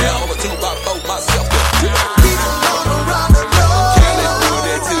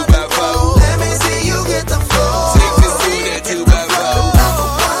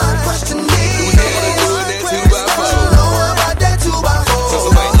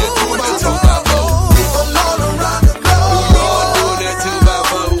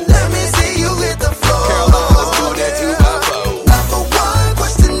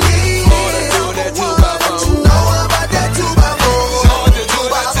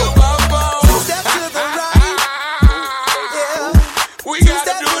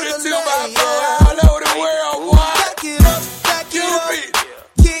 Load it 2x4 all over the world, boy. Cupid,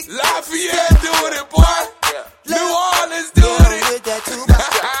 Lafayette doing it, boy. New Orleans doing it. Two-step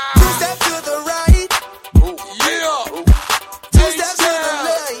to the right. Yeah. Two-step to the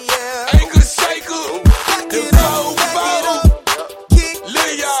left, yeah. Ankle shaker. The Bobo.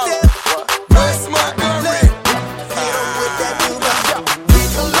 Lil' y'all. West Montgomery.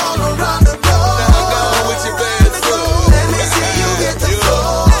 People all around the globe. Now go with your bad food. Let me see you get the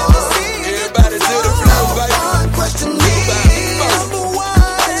flow. Everybody to the flow, baby. One question is, number one,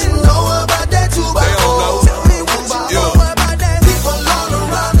 what you know about that 2x4? Tell me what you know about that. People all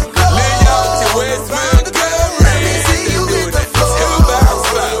around the globe. Lil' y'all to West Montgomery. Let me see you get the flow.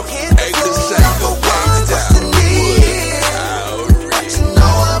 Ankle shaker, waist down. What you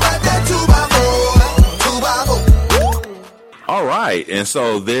know about that 2x4? All right, and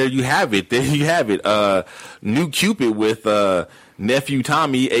so there you have it. NewCupid with nephew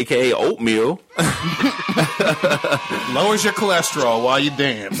Tommy, aka Oatmeal. Lowers your cholesterol while you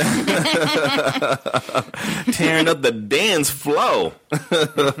dance. Tearing up the dance flow.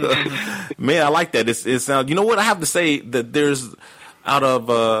 Man, I like that. It sounds. You know what? I have to say that there's out of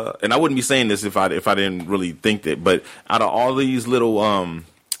and I wouldn't be saying this if I didn't really think that, but out of all these little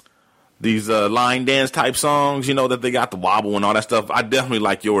these line dance type songs, you know, that they got the wobble and all that stuff, I definitely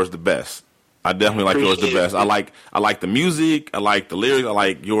like yours the best. I like the music. I like the lyrics. I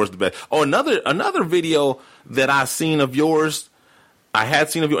like yours the best. Oh, another video that I seen of yours, I had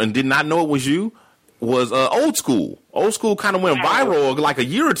seen of you and did not know it was you, was Old School. Old School kind of went viral like a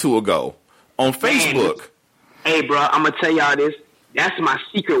year or two ago on Facebook. Hey, bro, I'm gonna tell y'all this. That's my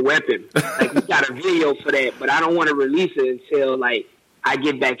secret weapon. Like, we got a video for that, but I don't want to release it until like I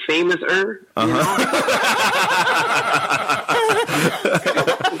get back famous. You know?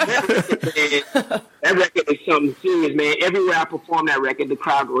 That record is something serious, man. Everywhere I perform that record, the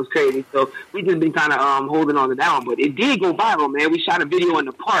crowd goes crazy. So we just been kind of holding on to that one, but it did go viral, man. We shot a video in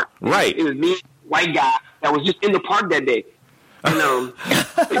the park. Right. It was me, white guy, that was just in the park that day. You know,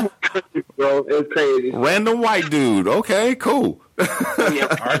 it was crazy, bro. It was crazy. Random white dude. Okay, cool. Yeah.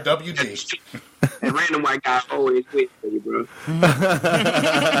 RWD. And random white guy always waits for you, bro.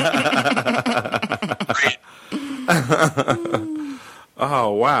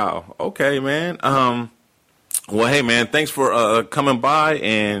 Oh, wow. Okay, man. Well, hey, man, thanks for coming by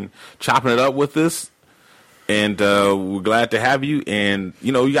and chopping it up with us. And we're glad to have you. And,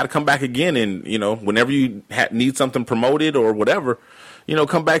 you know, you got to come back again. And, you know, whenever you need something promoted or whatever, you know,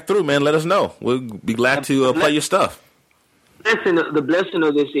 come back through, man. Let us know. We'll be glad to play your stuff. The blessing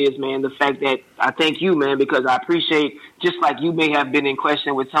of this is, man, the fact that I thank you, man, because I appreciate, just like you may have been in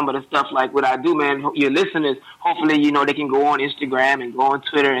question with some of the stuff like what I do, man, your listeners, hopefully, you know, they can go on Instagram and go on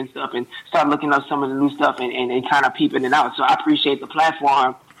Twitter and stuff and start looking up some of the new stuff and kind of peeping it out. So I appreciate the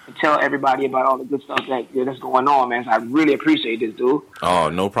platform to tell everybody about all the good stuff that's going on, man. So I really appreciate this, dude. Oh,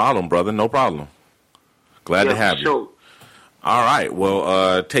 no problem, brother. No problem. Glad to have you. Sure. All right.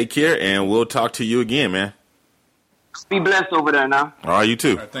 Well, take care, and we'll talk to you again, man. Be blessed over there now. All right, you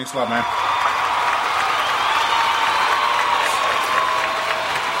too. All right, thanks a lot, man.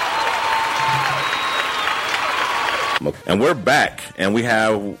 And we're back, and we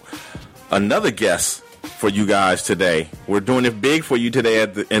have another guest for you guys today. We're doing it big for you today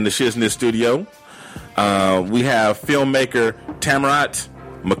in the Shiznit studio. We have filmmaker Tamarat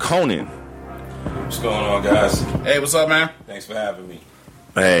Makonnen. What's going on, guys? Hey, what's up, man? Thanks for having me.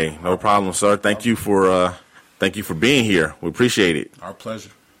 Hey, no problem, sir. Thank you for being here. We appreciate it. Our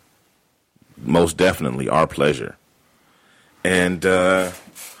pleasure. Most definitely, our pleasure. And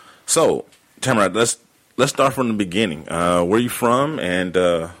so, Tamarat, let's start from the beginning. Where are you from, and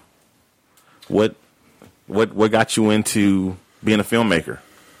what got you into being a filmmaker?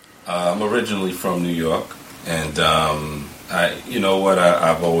 I'm originally from New York, and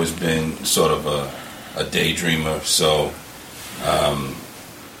I've always been sort of a daydreamer. So,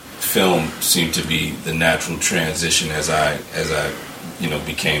 film seemed to be the natural transition as I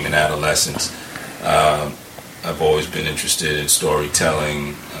became an adolescent. I've always been interested in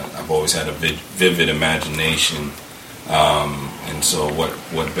storytelling. I've always had a vivid imagination, and so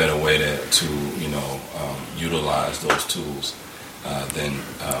what better way to utilize those tools than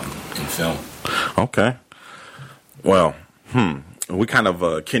in film? Okay. Well, we kind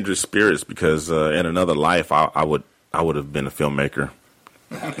of kindred spirits because in another life I would have been a filmmaker.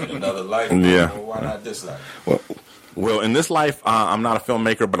 In another life? Yeah. Well, why not this life? Well, in this life, I'm not a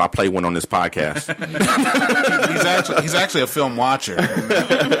filmmaker, but I play one on this podcast. he's actually a film watcher.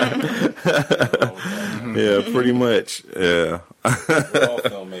 Yeah, pretty much. Yeah. We're all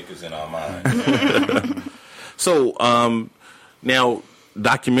filmmakers in our mind. So, now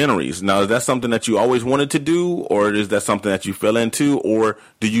documentaries. Now, is that something that you always wanted to do, or is that something that you fell into, or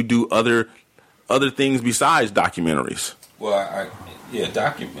do you do other things besides documentaries? Well, I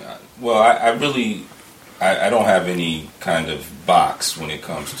really don't have any kind of box when it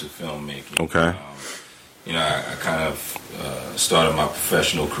comes to filmmaking. Okay. I kind of started my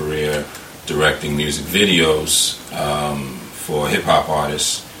professional career directing music videos for hip hop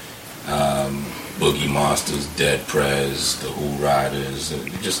artists. Boogie Monsters, Dead Prez, the Who Riders,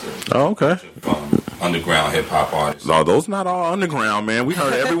 just underground hip hop artists. No, those not all underground, man. We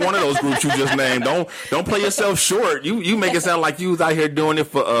heard every one of those groups you just named. Don't play yourself short. You make it sound like you was out here doing it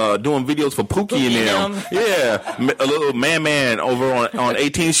for doing videos for Pookie and them. Yeah, a little man over on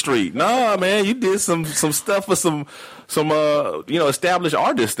 18th Street. No, man, you did some stuff for some established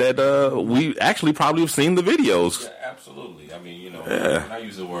artists that we actually probably have seen the videos. Yeah, absolutely. I mean, when I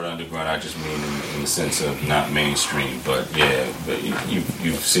use the word underground, I just mean in the sense of not mainstream, but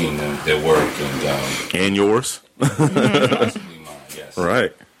you've seen their work and yours. Possibly mine, yes.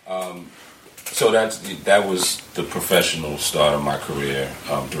 Right. So that was the professional start of my career,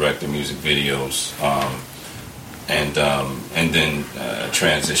 directing music videos, and then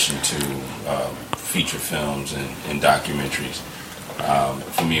transition to feature films and documentaries.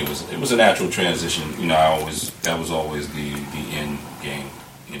 For me, it was a natural transition. That was always the end game.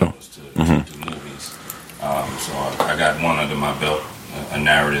 Was to do movies. So I got one under my belt, a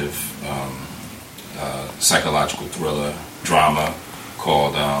narrative, psychological thriller drama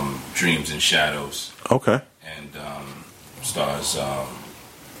called Dreams and Shadows. Okay. And stars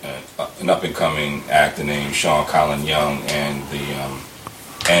an up and coming actor named Sean Colin Young and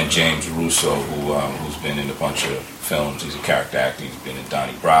James Russo, who's been in a bunch of films. He's a character actor. He's been in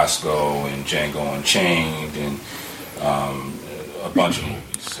Donnie Brasco and Django Unchained and a bunch of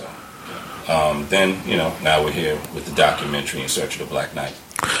movies. So, then, now we're here with the documentary In Search of the Black Knight.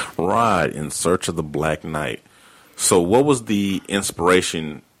 Right, In Search of the Black Knight. So what was the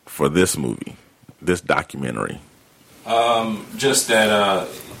inspiration for this movie, this documentary? Just that,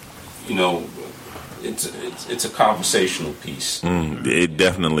 it's a conversational piece. It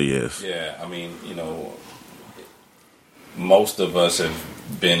definitely is. Yeah, I mean, most of us have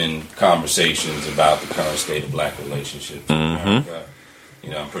been in conversations about the current state of black relationships in America.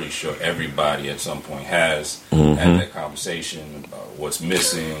 I'm pretty sure everybody at some point has had that conversation about what's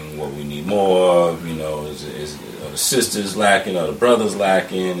missing, what we need more. Is the sisters lacking, are the brothers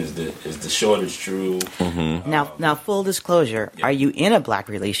lacking? Is the shortage true? Now, full disclosure: Are you in a black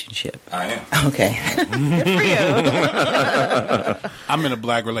relationship? I am. Okay, good for you. I'm in a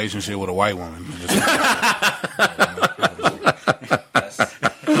black relationship with a white woman.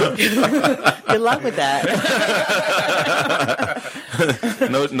 Good luck with that.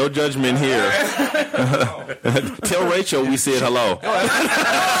 No judgment here. Tell Rachel we said hello.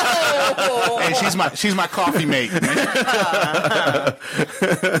 Hey, she's my coffee mate. I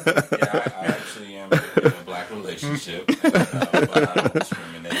actually am in a black relationship, but I don't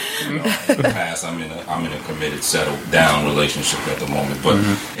discriminate. In the past, I'm in a committed, settled down relationship at the moment. But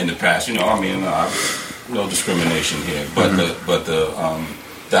in the past, no discrimination here. But the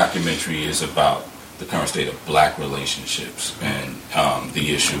documentary is about the current state of black relationships and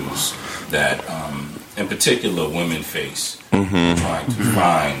the issues that, in particular, women face trying to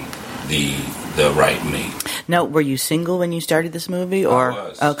find the right mate. Now, were you single when you started this movie, or I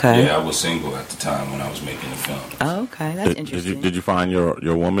was. okay? Yeah, I was single at the time when I was making the film. Oh, okay, that's interesting. Did you find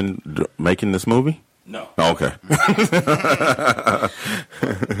your woman making this movie? No. Oh, okay.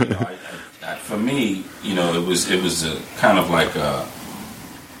 For me, it was a kind of like a.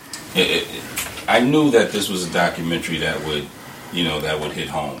 I knew that this was a documentary that would hit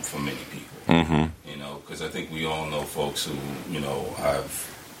home for many people. Because I think we all know folks who,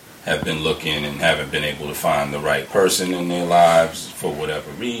 have been looking and haven't been able to find the right person in their lives for whatever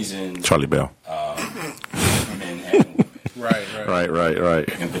reason. Charlie Bell. Men and women. Right.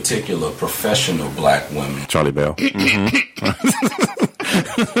 In particular, professional black women. Charlie Bell. Yeah,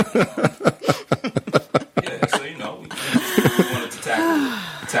 so we wanted to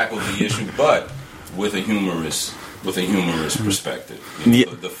tackle the issue, but with a humorous perspective.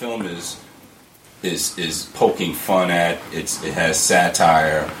 The film is poking fun at it has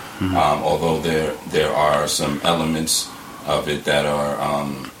satire, although there are some elements of it that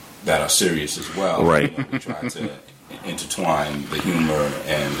are serious as well. Right. We try to intertwine the humor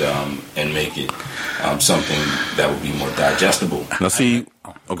and make it something that would be more digestible. Now, see,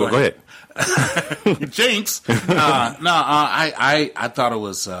 go ahead. Jinx. I thought it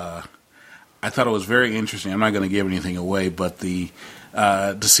was. I thought it was very interesting. I'm not going to give anything away, but to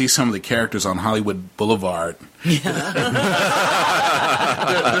see some of the characters on Hollywood Boulevard.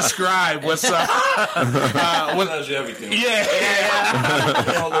 describe what's up. What tells you everything?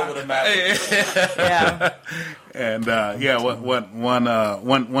 Yeah. All over the map. Yeah. And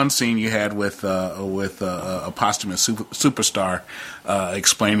one scene you had with a posthumous superstar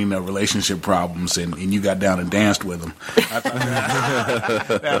explaining the relationship problems, and you got down and danced with him. I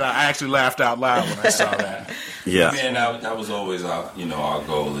actually laughed out loud when I saw that. Yeah, and that was always our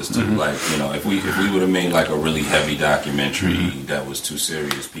goal is to if we would have made like a really heavy documentary that was too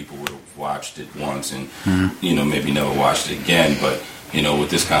serious, people would have watched it once and maybe never watched it again, but. With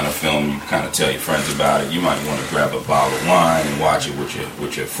this kind of film, you kind of tell your friends about it. You might want to grab a bottle of wine and watch it with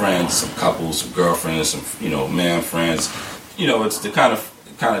your friends, some couples, some girlfriends, some man friends. It's the kind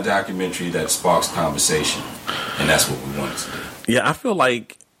of documentary that sparks conversation, and that's what we wanted to do. Yeah, I feel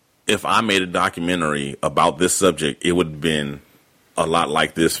like if I made a documentary about this subject, it would have been a lot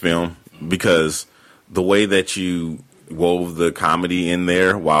like this film because the way that you wove the comedy in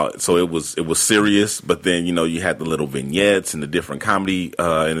there so it was serious, but then you had the little vignettes and the different comedy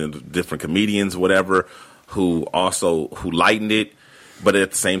and the different comedians whatever who lightened it, but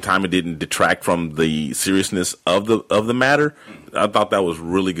at the same time it didn't detract from the seriousness of the matter. I thought that was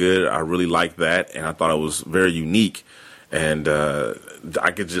really good. I really liked that, and I thought it was very unique, and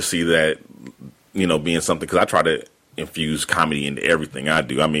I could just see that being something, because I try to infuse comedy into everything I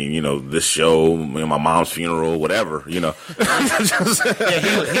do. I mean, this show, my mom's funeral, whatever, Yeah,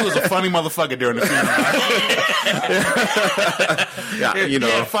 he was a funny motherfucker during the funeral.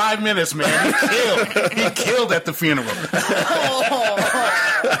 Yeah, 5 minutes, man. He killed at the funeral.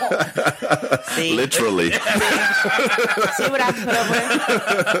 See? Literally. See what I have to put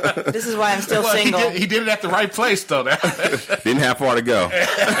up with? This is why I'm still single. He did it at the right place, though. Didn't have far to go.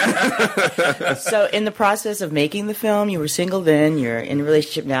 So in the process of making the film, you were single then, you're in a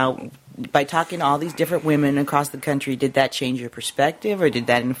relationship now. By talking to all these different women across the country, did that change your perspective, or did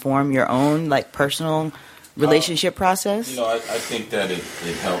that inform your own personal relationship process? I think that it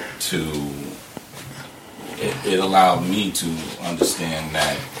helped to. It allowed me to understand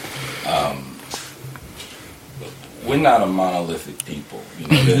that we're not a monolithic people.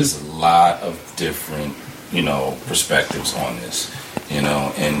 There's a lot of different perspectives on this.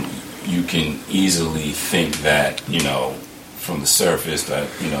 And you can easily think that, from the surface that,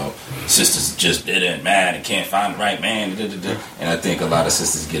 sisters just bitter and mad and can't find the right man. And I think a lot of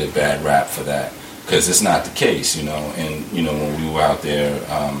sisters get a bad rap for that because it's not the case, And, when we were out there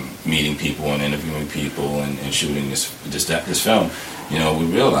meeting people and interviewing people and shooting this film, we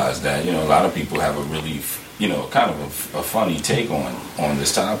realized that, a lot of people have a really, kind of a funny take on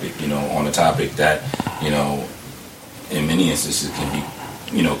this topic, on a topic that, in many instances can be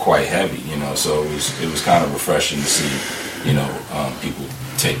quite heavy, so it was kind of refreshing to see, people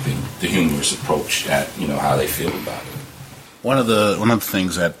take the humorous approach at, how they feel about it. One of the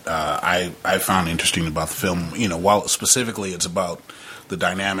things that I found interesting about the film, while specifically it's about the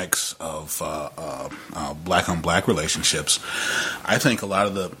dynamics of black on black relationships, I think a lot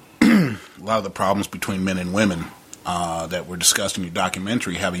of the problems between men and women that were discussed in your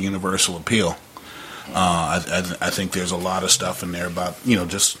documentary have a universal appeal. I think there's a lot of stuff in there about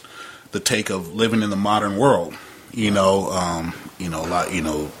just the take of living in the modern world. Women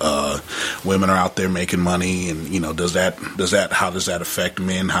are out there making money, and how does that affect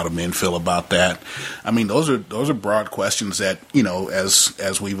men? How do men feel about that? I mean, those are broad questions that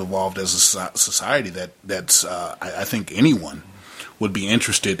as we've evolved as a society, that's I think anyone would be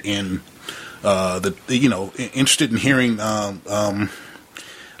interested in interested in hearing.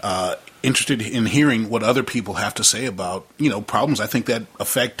 Interested in hearing what other people have to say about, problems I think that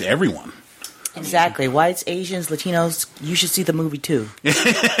affect everyone. Exactly. Whites, Asians, Latinos, you should see the movie too.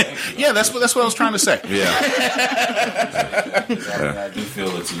 Yeah, that's what I was trying to say. Yeah. I do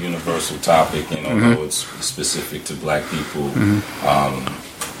feel it's a universal topic, and although it's specific to black people,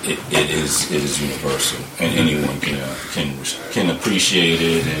 it is universal, and anyone can appreciate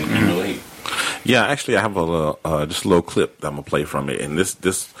it and relate. Yeah, actually, I have just a little clip that I'm gonna play from it, and this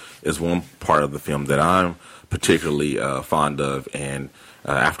is one part of the film that I'm particularly fond of, and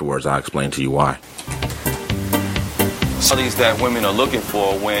afterwards I'll explain to you why. Qualities that women are looking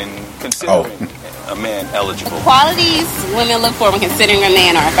for when considering a man eligible. Qualities women look for when considering a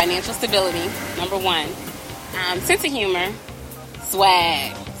man are financial stability, number one, sense of humor,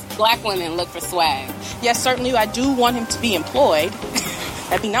 swag. Black women look for swag. Yes, certainly I do want him to be employed.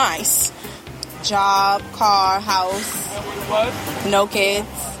 That'd be nice. Job, car, house, no kids.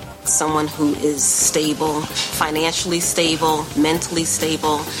 Someone who is stable, financially stable, mentally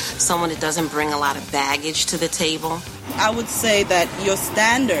stable, someone that doesn't bring a lot of baggage to the table. I would say that your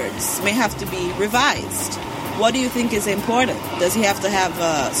standards may have to be revised. what do you think is important? Does he have to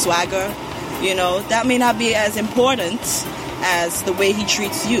have swagger? You know, that may not be as important as the way he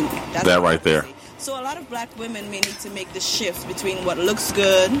treats you. That's that right there. So a lot of black women may need to make the shift between what looks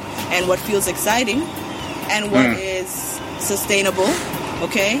good and what feels exciting and what is sustainable,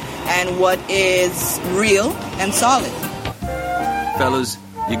 okay, and what is real and solid. Fellas,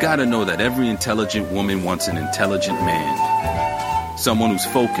 you gotta know that every intelligent woman wants an intelligent man. Someone who's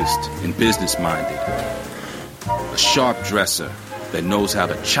focused and business-minded. A sharp dresser that knows how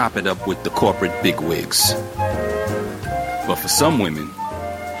to chop it up with the corporate bigwigs. But for some women,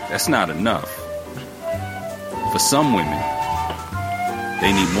 that's not enough. For some women,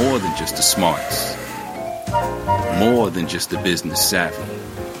 they need more than just the smarts. More than just the business savvy.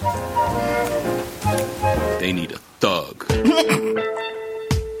 They need a thug.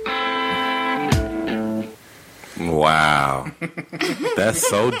 Wow. That's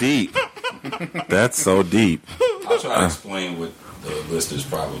so deep. That's so deep. I'll try to explain what the listeners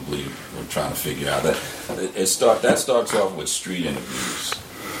probably were trying to figure out. That starts off with street interviews,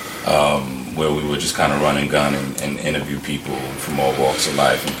 where we would just kind of run and gun and interview people from all walks of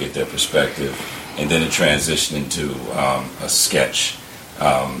life and get their perspective. And then it transitioned into a sketch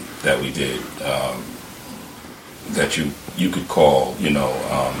that we did that you could call,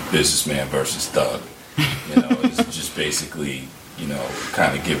 businessman versus thug. It's just basically,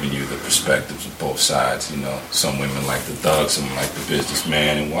 kind of giving you the perspectives of both sides. Some women like the thug, some like the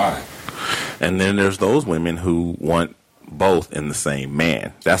businessman, and why. And then there's those women who want both in the same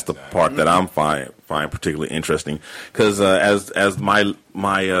man. That's the part that I'm find particularly interesting, because as my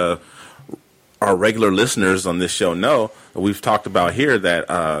our regular listeners on this show know, we've talked about here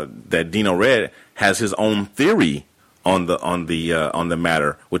that Dino Red has his own theory on the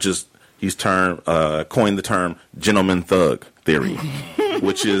matter, which is he's coined the term gentleman thug theory,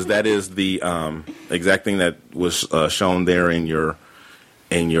 which is the exact thing that was shown there in your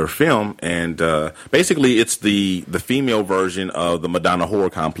film, and basically it's the female version of the Madonna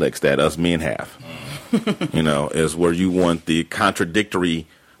horror complex that us men have. Is where you want the two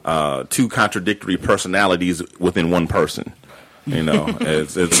contradictory personalities within one person.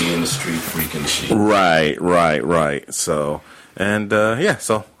 It's in the street freaking shit. Right. So, and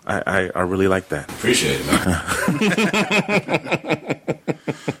so I really like that. Appreciate it, man.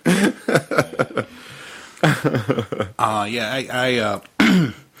 I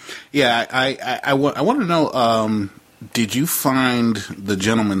want to know, did you find the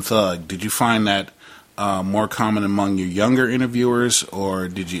gentleman thug, did you find that more common among your younger interviewers, or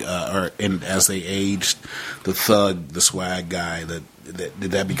did you, and as they aged, the thug, the swag guy,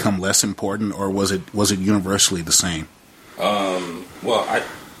 did that become less important, or was it universally the same? What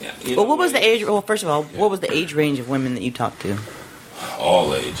was the age? Well, first of all, what was the age range of women that you talked to?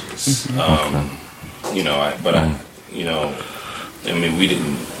 All ages.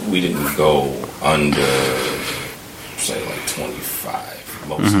 We didn't go under, say, like 25.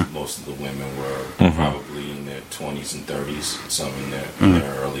 Most of the women were probably in their 20s and 30s, some in their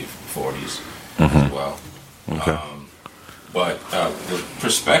early 40s as well. Okay. But the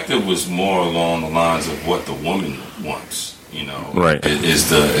perspective was more along the lines of what the woman wants. Right? Is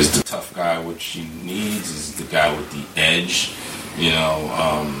the tough guy what she needs? Is the guy with the edge?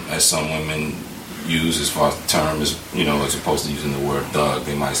 As some women use as far as the term is, as opposed to using the word thug,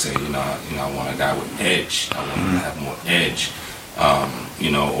 they might say, I want a guy with edge. I want him to have more edge. Or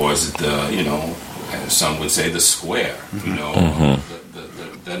is it as some would say, the square,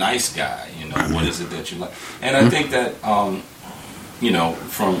 the nice guy, what is it that you like? And I think that,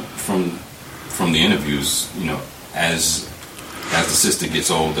 from the interviews, as the sister gets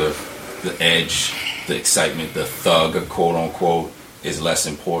older, the edge, the excitement, the thug, quote unquote, is less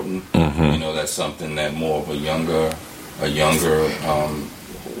important. That's something that more of a younger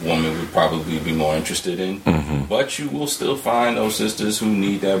woman would probably be more interested in. But you will still find those sisters who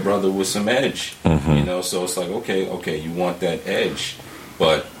need that brother with some edge. So it's like, okay, you want that edge,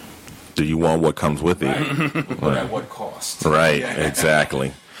 but do you want what comes with it? Right. But at what cost? Right,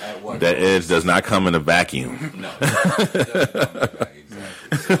 exactly. That edge does not come in a vacuum. No, it doesn't come in a vacuum.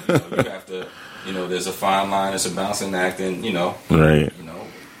 Exactly. So, you have to, there's a fine line. It's a balancing act, and right.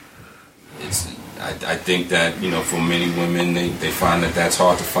 It's. I think that for many women, they find that that's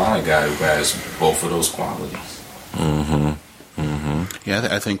hard to find a guy who has both of those qualities. Yeah,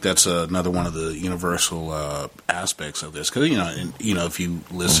 I think that's another one of the universal aspects of this, because if you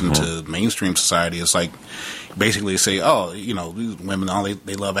listen to mainstream society, it's like basically say, these women,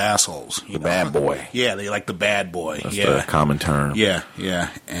 they love assholes. The bad boy. Yeah, they like the bad boy. That's the common term. Yeah,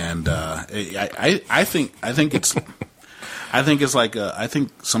 and I think it's. I think it's like I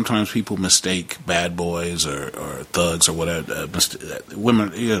think sometimes people mistake bad boys or thugs or whatever.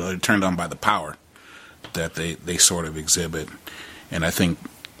 Women, are turned on by the power that they sort of exhibit, and I think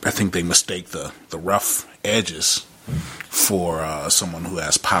they mistake the rough edges for someone who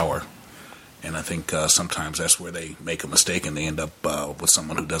has power. And I think sometimes that's where they make a mistake and they end up with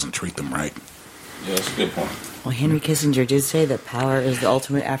someone who doesn't treat them right. Yeah, that's a good point. Well, Henry Kissinger did say that power is the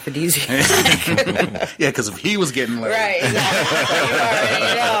ultimate aphrodisiac. Yeah, because if he was getting laid. Right, exactly.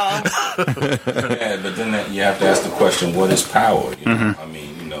 Yeah, but then you have to ask the question, what is power? You know? Mm-hmm. I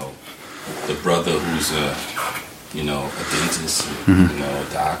mean, the brother who's a dentist, a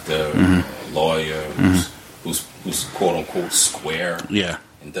doctor, a lawyer, who's quote unquote square. Yeah.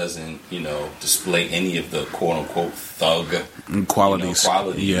 And doesn't, display any of the quote unquote thug qualities.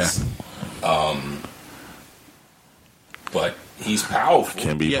 Yeah. But he's powerful.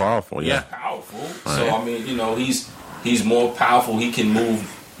 Can be powerful, yeah. He's powerful. Right. So I mean, he's more powerful. He can move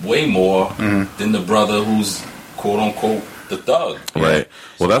way more than the brother who's quote unquote the thug. Right.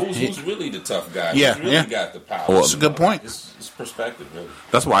 So Well, who's really the tough guy? Yeah, Who's really got the power? Well, that's a good point. It's perspective, really.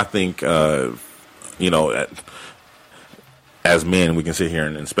 That's why I think, as men, we can sit here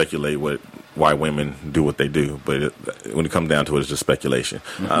and speculate why women do what they do, but when it comes down to it, it's just speculation.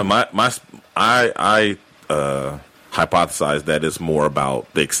 I hypothesize that it's more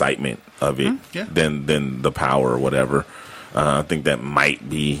about the excitement of it than the power or whatever. I think that might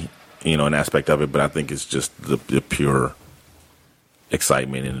be an aspect of it, but I think it's just the pure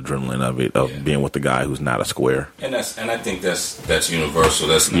excitement and adrenaline of it, of being with the guy who's not a square. And I think that's universal.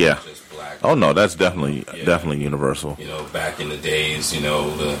 That's not just black. Oh no, that's definitely universal. Back in the days,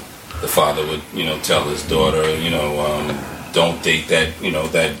 the father would tell his daughter, don't date that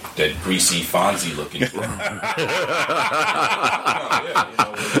that greasy Fonzie looking with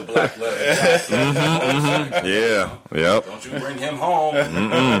the black leather. Yeah. Yep. Don't you bring him home.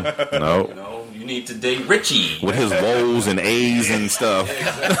 No. You need to date Richie. With his woes and A's and stuff.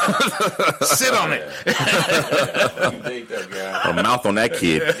 Sit on it. You date that guy. A mouth on that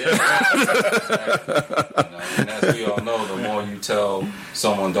kid. And as we all know, the more you tell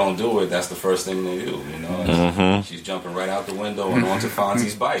someone don't do it, that's the first thing they do. She's jumping right out the window and onto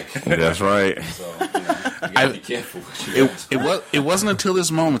Fonzie's bike. That's right. So you gotta be careful what you ask for. It wasn't until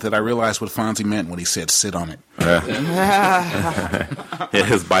this moment that I realized what Fonzie meant when he said "sit on it." Yeah,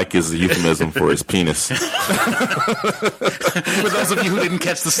 his bike is a euphemism for his penis. For those of you who didn't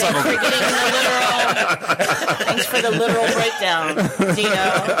catch the subtlety. Thanks for the literal breakdown,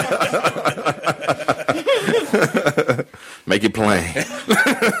 Dino. Make it plain.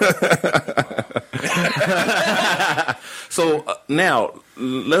 So now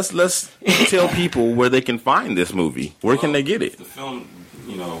let's tell people where they can find this movie. Where can they get it? The film,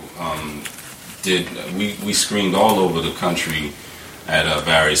 we screened all over the country at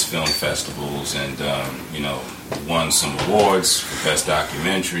various film festivals, and won some awards for best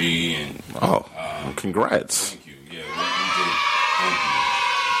documentary. And congrats! Thank you. Yeah,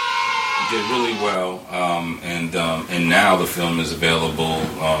 we did really well, and now the film is available,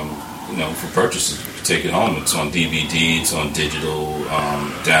 for purchases. You can take it home. It's on DVD. It's on digital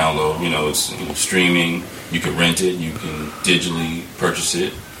download. It's streaming. You can rent it. You can digitally purchase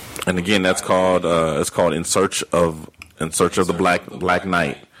it. And again, that's called In Search of the Black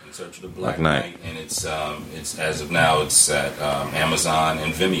Knight. In Search of the Black Knight, and it's as of now it's at Amazon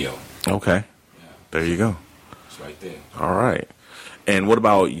and Vimeo. Okay, there you go. It's right there. All right. And what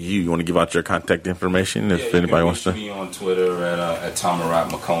about you? You want to give out your contact information if anybody wants to? You can reach me on Twitter at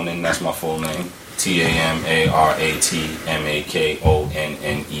Tamarat Makonnen. That's my full name.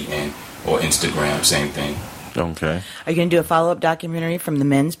 TAMARATMAKONNEN. Or Instagram, same thing. Okay. Are you going to do a follow-up documentary from the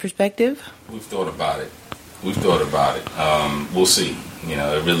men's perspective? We've thought about it. We'll see.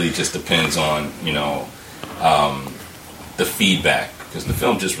 It really just depends on, the feedback, because the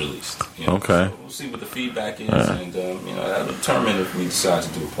film just released. Okay. So we'll see what the feedback is, and, that'll determine if we decide to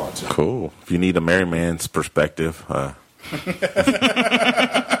do a part 2. Cool. If you need a married man's perspective, I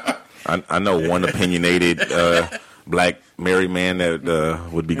know one opinionated black married man that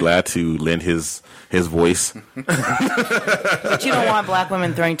would be glad to lend his voice. But you don't want black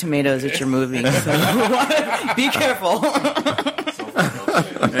women throwing tomatoes at your movie, so be careful.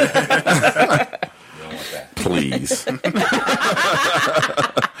 Please.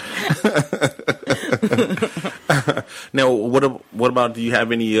 Now, what about? Do you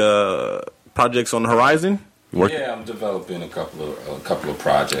have any projects on the horizon? Yeah, I'm developing a couple of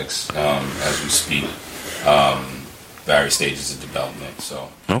projects as we speak. various stages of development. So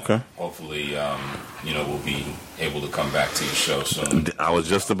okay, hopefully, we'll be able to come back to your show soon. I was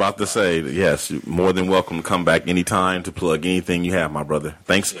just about to say, yes, you're more than welcome to come back anytime to plug anything you have, my brother.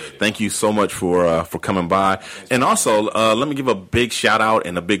 Thank you so much for coming by. And also, let me give a big shout out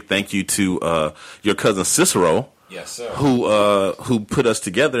and a big thank you to your cousin Cicero. Yes, sir. Who put us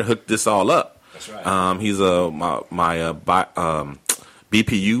together, hooked this all up. That's right. He's my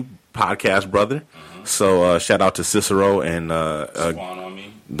BPU podcast brother. So shout out to Cicero and Spawn on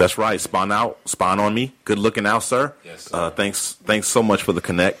me. That's right, Spawn on me. Good looking out, sir. Yes, sir. Thanks so much for the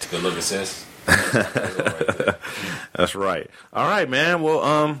connect. Good looking, sis. That's right. All right, man.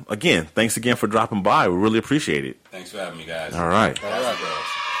 Well, again, thanks again for dropping by. We really appreciate it. Thanks for having me, guys. All right.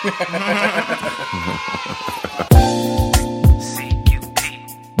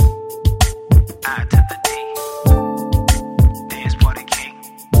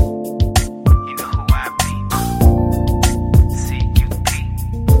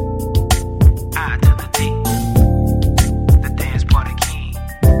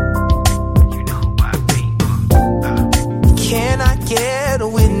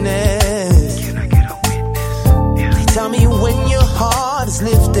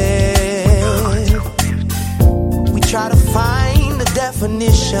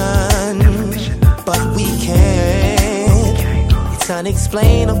 But we can't. It's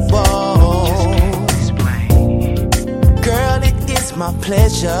unexplainable. Girl, it is my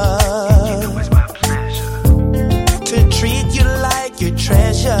pleasure to treat you like your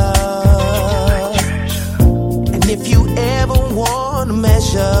treasure. And if you ever want to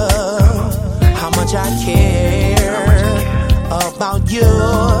measure how much I care about you,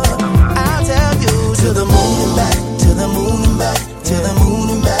 I'll tell you to the moon and back, to the moon and back. To the moon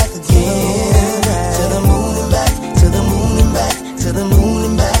and back again. To the moon and back. To the moon and back. To the moon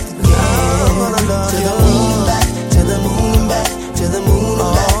and back again. To the moon and back. To the moon and back. To the moon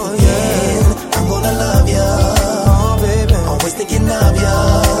and back again. I'm gonna love you, baby. Always thinking of you.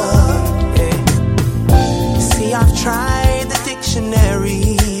 See, I've tried the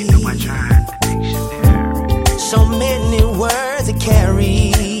dictionary. So many words it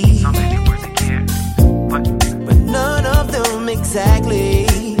carries. None of them exactly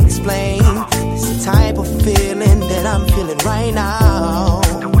explain this type of feeling that I'm feeling right now.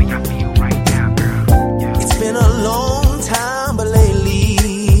 The way I feel right now, girl. Yeah. It's been a long time, but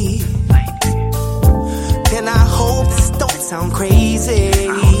lately, and I hope this don't sound crazy.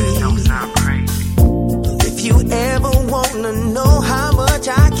 If you ever wanna know how much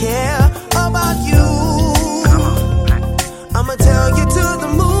I care about you, I'ma tell you to the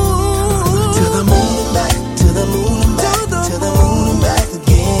moon, to the moon and back. To the moon and back, to the moon and back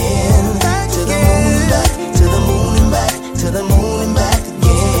again. To the moon and back, to the moon and back, to the moon and back again.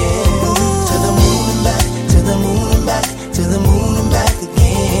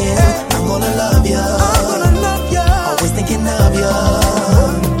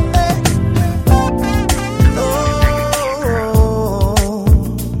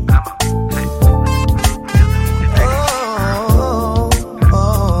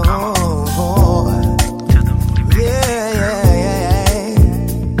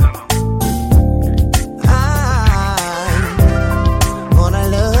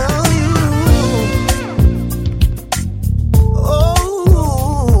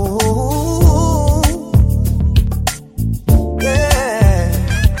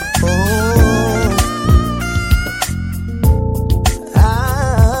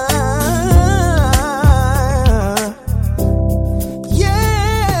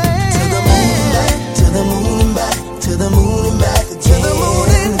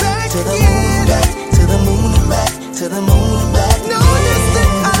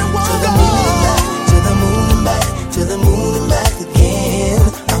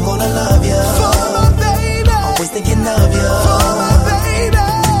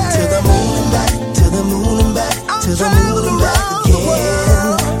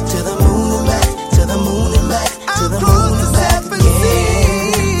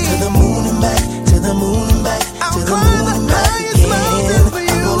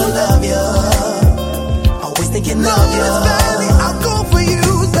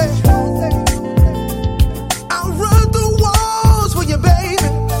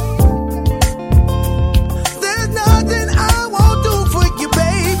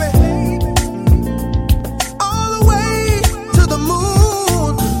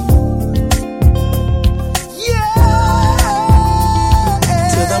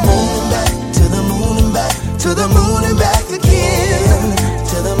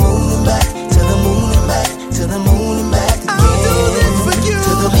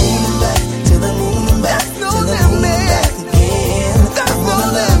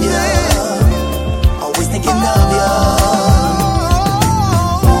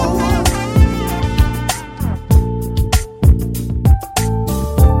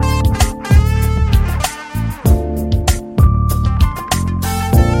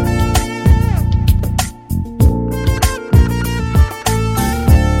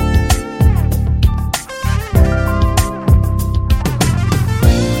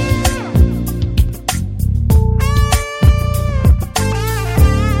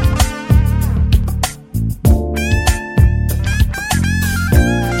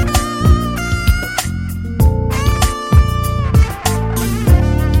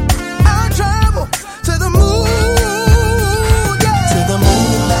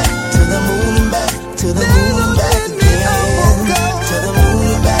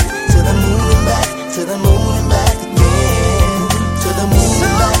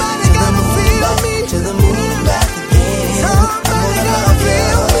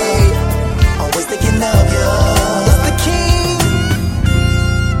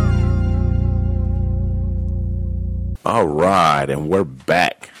 All right, and we're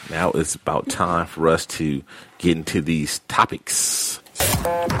back. Now it's about time for us to get into these topics.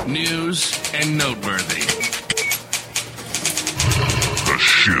 News and noteworthy. The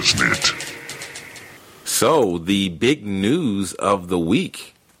Shiznit. So, the big news of the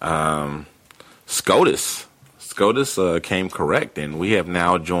week, SCOTUS. SCOTUS came correct, and we have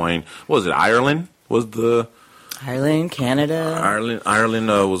now joined, what was it, Ireland? Ireland, Canada. Ireland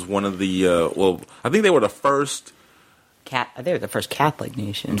was one of the, I think they were the first. They were the first Catholic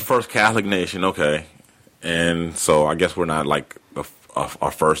nation. First Catholic nation, okay. And so I guess we're not like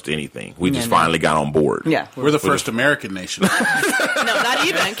our first anything. We just finally got on board. Yeah. We're the first American nation. No, not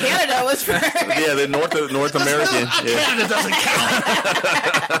even. Canada was first. Yeah, the North American. Canada doesn't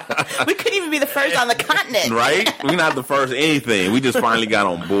count. We couldn't even be the first on the continent. Right? We're not the first anything. We just finally got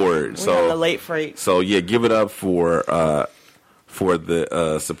on board. We're on the late freight. So, yeah, give it up for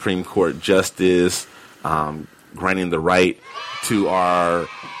the Supreme Court Justice granting the right to our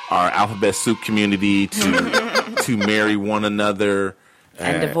alphabet soup community to marry one another.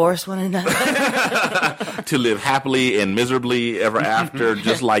 And divorce one another. To live happily and miserably ever after,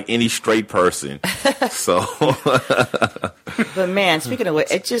 just like any straight person. So, but man, speaking of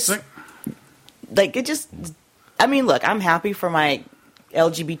which, I mean, look, I'm happy for my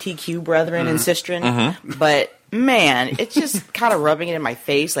LGBTQ brethren and sistren, but man, it's just kind of rubbing it in my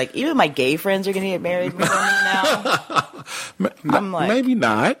face. Like, even my gay friends are going to get married before me now. I'm like, maybe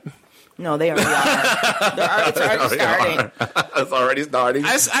not. No, they already are. It's already starting. It's already starting.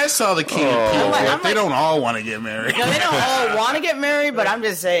 I saw the Key and Peele clip. They don't all want to get married. No, they don't all want to get married, but I'm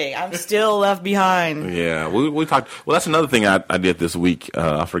just saying, I'm still left behind. Yeah, we talked. Well, that's another thing I did this week.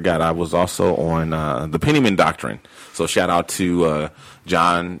 I forgot. I was also on the Pennyman Doctrine. So shout out to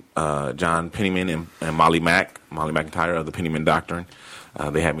John Pennyman and Molly McIntyre of the Pennyman Doctrine.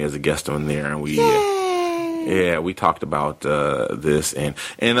 They had me as a guest on there, and we talked about this, and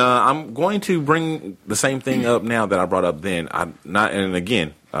I'm going to bring the same thing up now that I brought up then.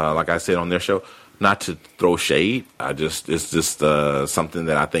 Like I said on their show, not to throw shade. It's just something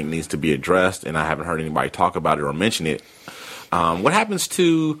that I think needs to be addressed, and I haven't heard anybody talk about it or mention it. What happens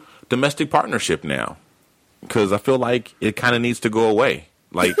to domestic partnership now? Because I feel like it kind of needs to go away.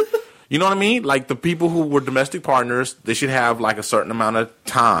 Like, you know what I mean? Like, the people who were domestic partners, they should have like a certain amount of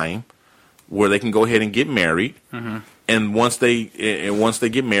time where they can go ahead and get married, and once they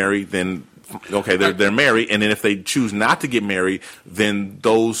get married, then okay, they're married, and then if they choose not to get married, then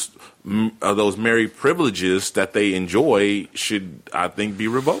those married privileges that they enjoy should, I think, be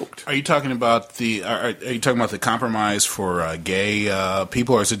revoked. Are you talking about the compromise for gay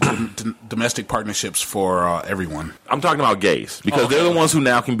people, or is it domestic partnerships for everyone? I'm talking about gays because they're the ones who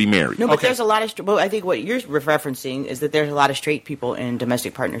now can be married. No, but there's a lot of. Well, I think what you're referencing is that there's a lot of straight people in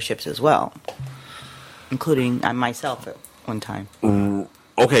domestic partnerships as well, including myself at one time.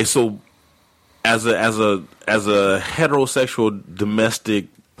 Okay, so as a heterosexual domestic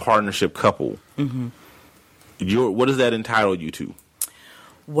partnership couple, what does that entitle you to?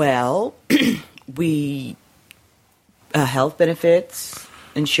 Well, we health benefits,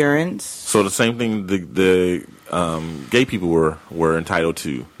 insurance. So the same thing the gay people were entitled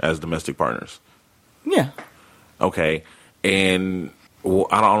to as domestic partners. Yeah. Okay, and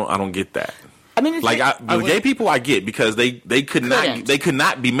I don't get that. I mean, the gay people I get because they could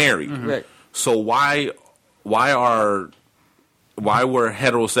not be married. Right. So why were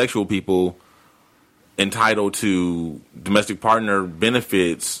heterosexual people entitled to domestic partner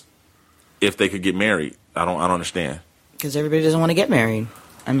benefits if they could get married? I don't understand. Because everybody doesn't want to get married.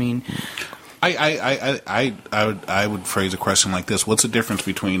 I mean, I would phrase a question like this: what's the difference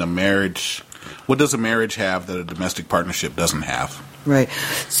between a marriage? What does a marriage have that a domestic partnership doesn't have? Right.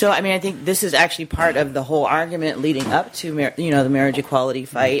 So, I mean, I think this is actually part of the whole argument leading up to, the marriage equality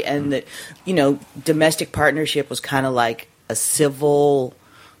fight, and that, domestic partnership was kind of like a civil,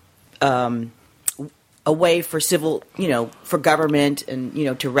 a way for civil, for government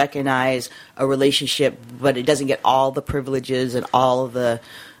and, to recognize a relationship, but it doesn't get all the privileges and all of the,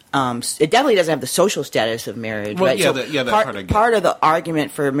 it definitely doesn't have the social status of marriage. Well, right? yeah, So that part I get. Part of the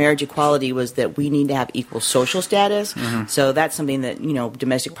argument for marriage equality was that we need to have equal social status. So that's something that,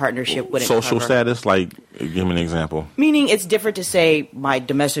 domestic partnership wouldn't social cover. Status, like, give me an example. Meaning it's different to say my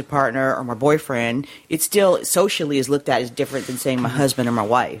domestic partner or my boyfriend. It still socially is looked at as different than saying my husband or my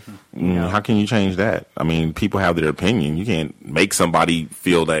wife. How can you change that? I mean, people have their opinion. You can't make somebody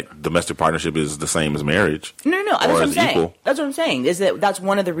feel that domestic partnership is the same as marriage. No, that's what I'm saying. Equal. That's what I'm saying. Is that's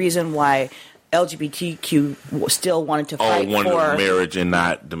one of the reason why LGBTQ still wanted to fight for marriage and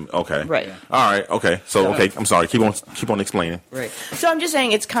not okay. Right. All right. Okay. So okay. I'm sorry. Keep on explaining. Right. So I'm just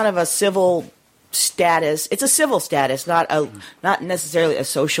saying it's kind of a civil status. It's a civil status, not necessarily a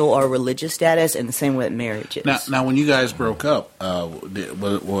social or religious status. In the same way that marriage is. Now, when you guys broke up,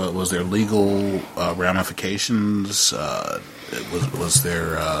 was there legal ramifications? Was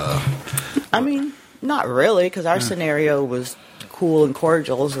there? I mean, not really, because our scenario was cool and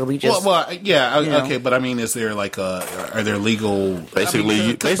cordial, so we just okay, but I mean, is there like are there legal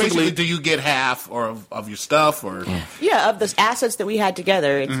basically do you get half or of your stuff or of the assets that we had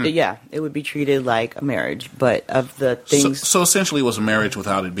together? It's, it would be treated like a marriage, but of the things. So essentially, it was a marriage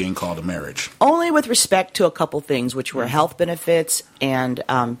without it being called a marriage. Only with respect to a couple things, which were health benefits and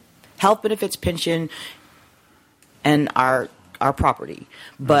pension, and our property.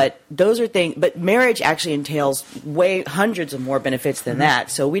 But those are things. But marriage actually entails hundreds of more benefits than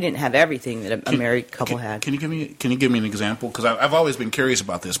that. So we didn't have everything that a married couple had. Can you give me an example? Because I've always been curious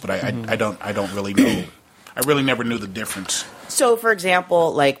about this, but I don't really know. I really never knew the difference. So, for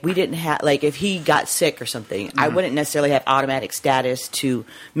example, like we didn't have if he got sick or something, I wouldn't necessarily have automatic status to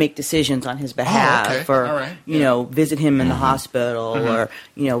make decisions on his behalf or visit him in the hospital or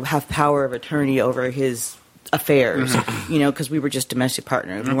have power of attorney over his affairs, because we were just domestic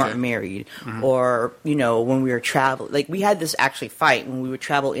partners. We weren't married. Or, when we were traveling, we had this actually fight when we would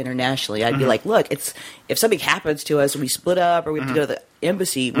travel internationally. I'd be like, look, if something happens to us and we split up or we have to go to the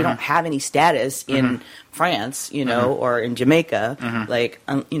embassy, we don't have any status in France, or in Jamaica,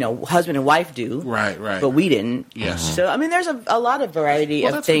 husband and wife do. Right. But we didn't. Yes. So, I mean, there's a lot of variety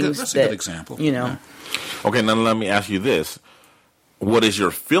of things that's a good example. Okay, now let me ask you this. What is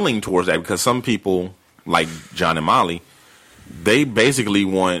your feeling towards that? Because some people, like John and Molly, they basically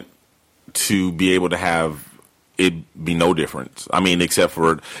want to be able to have it be no difference. I mean, except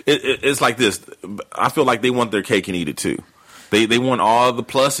for it's like this. I feel like they want their cake and eat it too. They want all the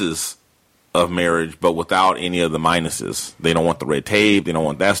pluses of marriage, but without any of the minuses. They don't want the red tape. They don't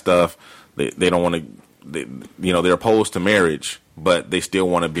want that stuff. They don't want to. They're opposed to marriage, but they still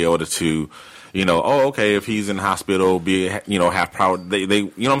want to be able to. If he's in the hospital, have power. They you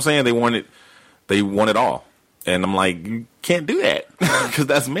know what I'm saying? They want it. They want it all. And I'm like, you can't do that because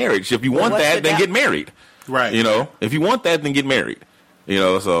that's marriage. If you want that, then get married. Right. If you want that, then get married.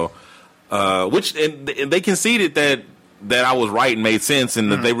 So, and they conceded that I was right and made sense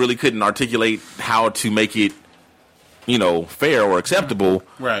and that they really couldn't articulate how to make it, fair or acceptable.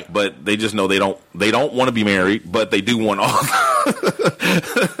 Right. But they just know they don't want to be married, but they do want all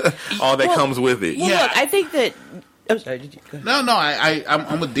that comes with it. Well, look, I think that. I'm sorry. Did you go ahead? No.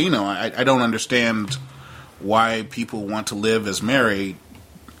 I'm with Dino. I don't understand why people want to live as married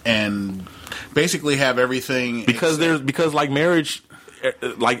and basically have everything because like marriage,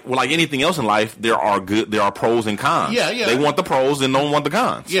 like anything else in life, there are pros and cons. Yeah. They want the pros and don't want the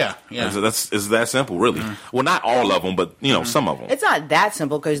cons. Yeah. And so it's that simple, really. Well, not all of them, but some of them. It's not that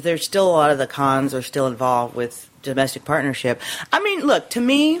simple because there's still a lot of the cons are still involved with domestic partnership. I mean, look, to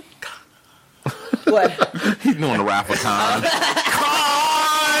me. What? He's doing the rap for con.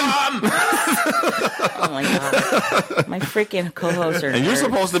 Oh my god! My freaking co-hosts are. And you're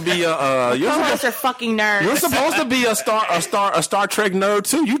supposed to be co-hosts are fucking nerds. You're supposed to be a Star Trek nerd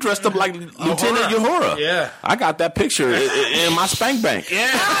too. You dressed up like Lieutenant Uhura. Yeah, I got that picture in my spank bank.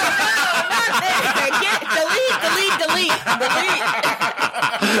 Yeah. Delete.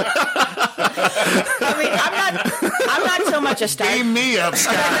 I mean, I'm not so much a Star. Beam me up,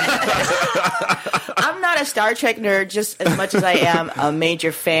 Scott. I'm not a Star Trek nerd just as much as I am a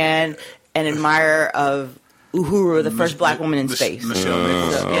major fan and admirer of Uhura, the first black woman in space.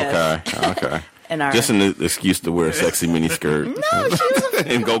 Okay. Just an excuse to wear a sexy miniskirt. No, she was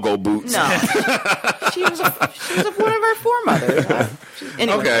and go-go boots. No, she was one of our foremothers.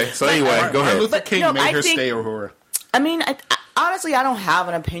 Anyway, okay, so anyway, go ahead. Luther King made her stay Uhura. I mean, honestly, I don't have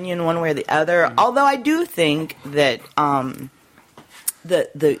an opinion one way or the other. Although I do think that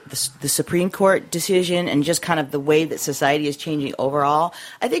the Supreme Court decision and just kind of the way that society is changing overall,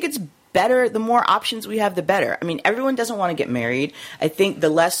 I think it's better. The more options we have, the better. I mean, everyone doesn't want to get married. I think the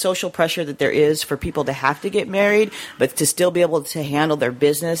less social pressure that there is for people to have to get married, but to still be able to handle their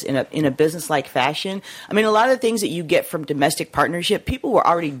business in a business-like fashion. I mean, a lot of the things that you get from domestic partnership, people were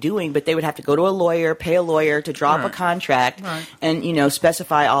already doing, but they would have to go to a lawyer, pay a lawyer to draw up a contract, and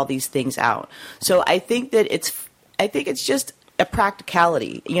specify all these things out. So I think that it's just a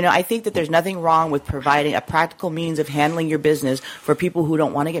practicality. I think that there's nothing wrong with providing a practical means of handling your business for people who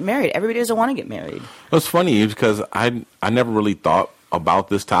don't want to get married. Everybody doesn't want to get married. What's funny is because I never really thought about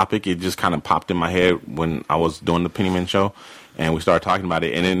this topic. It just kind of popped in my head when I was doing the Pennyman show, and we started talking about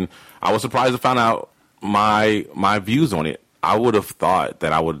it. And then I was surprised to find out my views on it. I would have thought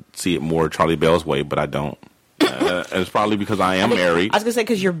that I would see it more Charlie Bell's way, but I don't. it's probably because I am married. I was gonna say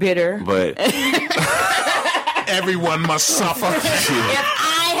because you're bitter, but everyone must suffer.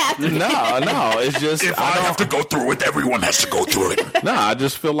 No, it's just if I have to go through it, everyone has to go through it. No, I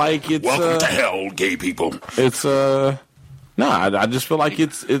just feel like it's welcome to hell, gay people. It's I just feel like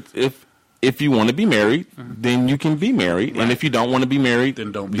it's if you want to be married, then you can be married, and if you don't want to be married,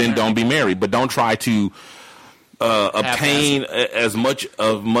 then don't be married. But don't try to obtain as much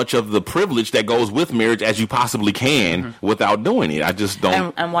of the privilege that goes with marriage as you possibly can without doing it. I just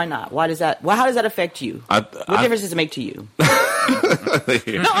don't. And why not? Why does that? How does that affect you? What difference does it make to you? No,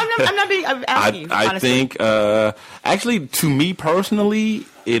 I'm not being. I'm asking you. I think actually, to me personally,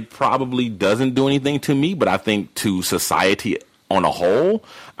 it probably doesn't do anything to me. But I think to society on a whole,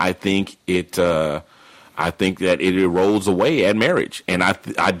 I think it. I think that it erodes away at marriage, and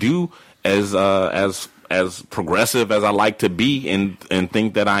I do as progressive as I like to be and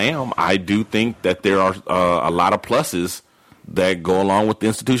think that I am, I do think that there are a lot of pluses that go along with the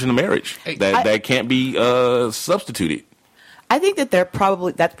institution of marriage that can't be substituted. I think that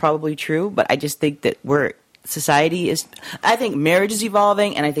that's probably true, but I just think that I think marriage is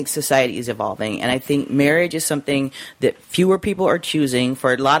evolving, and I think society is evolving, and I think marriage is something that fewer people are choosing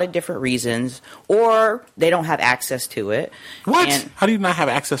for a lot of different reasons, or they don't have access to it. What? How do you not have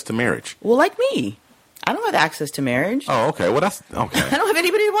access to marriage? Well, like me. I don't have access to marriage. Oh, okay. Well, that's okay. I don't have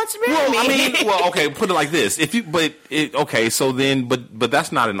anybody who wants to marry me. Okay. Put it like this: so then, but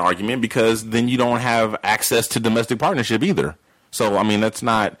that's not an argument because then you don't have access to domestic partnership either. So I mean, that's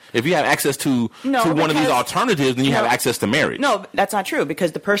not. If you have access to one of these alternatives, then you have access to marriage. No, that's not true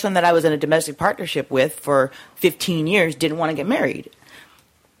because the person that I was in a domestic partnership with for 15 years didn't want to get married.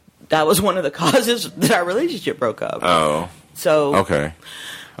 That was one of the causes that our relationship broke up. Oh. So. Okay.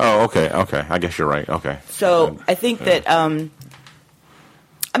 Oh, okay. I guess you're right. Okay. So I think that I mean.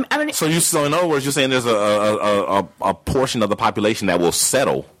 So in other words, you're saying there's a portion of the population that will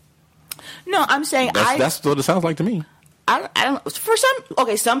settle. No, I'm saying that's what it sounds like to me. I don't. For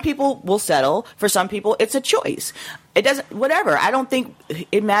some people will settle. For some people, it's a choice. It doesn't. Whatever. I don't think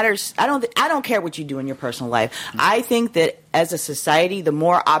it matters. I don't care what you do in your personal life. I think that as a society, the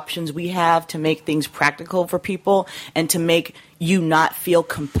more options we have to make things practical for people and to make you not feel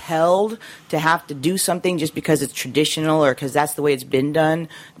compelled to have to do something just because it's traditional or because that's the way it's been done,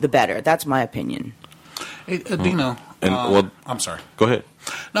 the better. That's my opinion. Hey, Dino. I'm sorry. Go ahead.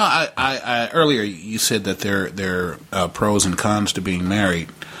 No, I earlier you said that there are pros and cons to being married.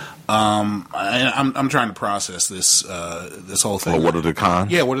 I'm trying to process this whole thing. Well, what are the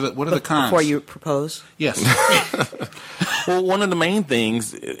cons? Yeah, what are the cons? Before you propose? Yes. Well, one of the main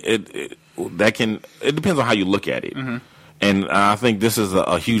things it depends on how you look at it, and I think this is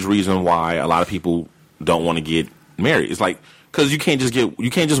a huge reason why a lot of people don't want to get married. It's like because you can't just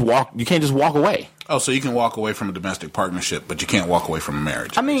walk away. Oh, so you can walk away from a domestic partnership, but you can't walk away from a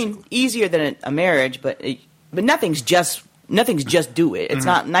marriage. I mean, easier than a marriage, but nothing's just do it. It's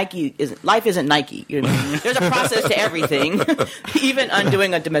not Nike. Life isn't Nike. You know what I mean? There's a process to everything, even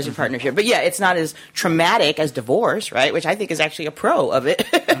undoing a domestic partnership. But yeah, it's not as traumatic as divorce, right? Which I think is actually a pro of it.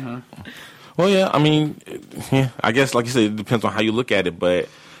 Well, yeah. I mean, I guess like you said, it depends on how you look at it, but.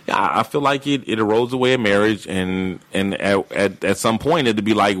 Yeah, I feel like it erodes away a marriage, and at some point it'd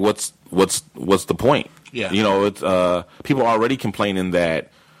be like, what's the point? Yeah, it's people are already complaining that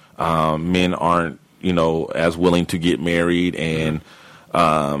men aren't as willing to get married, and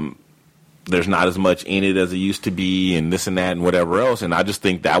there's not as much in it as it used to be, and this and that and whatever else. And I just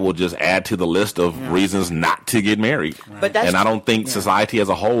think that will just add to the list of reasons not to get married. Right. And I don't think society as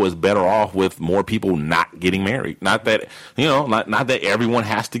a whole is better off with more people not getting married. Not that not that everyone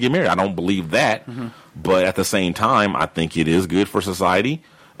has to get married. I don't believe that, but at the same time, I think it is good for society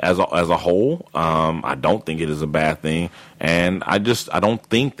as a whole. I don't think it is a bad thing, and I don't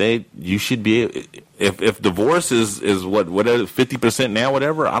think that you should be. If divorce is whatever 50% now,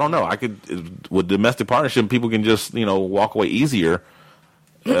 whatever, I don't know. With domestic partnership, people can just walk away easier.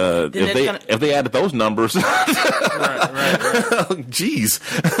 If they added those numbers, right. Jeez.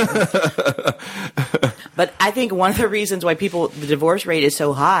 But I think one of the reasons why the divorce rate is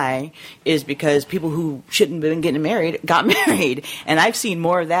so high is because people who shouldn't have been getting married got married. And I've seen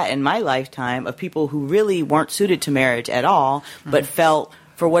more of that in my lifetime of people who really weren't suited to marriage at all, but felt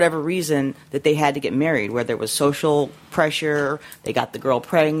for whatever reason that they had to get married, where there was social pressure, they got the girl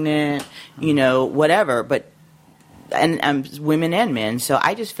pregnant, whatever. But and women and men. So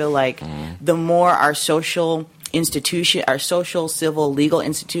I just feel like the more our social civil, legal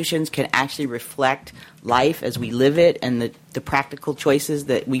institutions can actually reflect life as we live it and the practical choices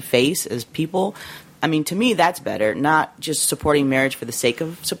that we face as people. I mean, to me, that's better. Not just supporting marriage for the sake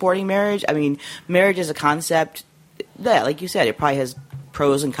of supporting marriage. I mean, marriage as a concept yeah, like you said, it probably has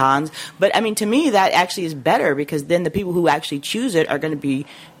pros and cons. But, I mean, to me, that actually is better because then the people who actually choose it are going to be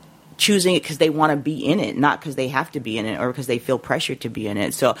choosing it because they want to be in it, not because they have to be in it or because they feel pressured to be in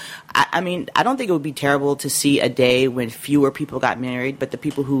it. So, I mean, I don't think it would be terrible to see a day when fewer people got married, but the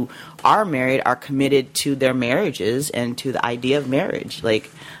people who are married are committed to their marriages and to the idea of marriage.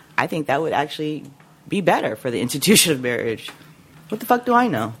 Like, I think that would actually be better for the institution of marriage. What the fuck do I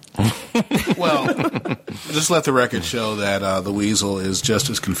know? Well, just let the record show that the Weasel is just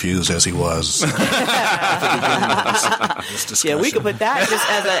as confused as he was. Yeah, we could put that just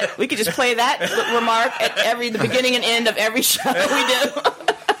as we could just play that remark at the beginning and end of every show we do.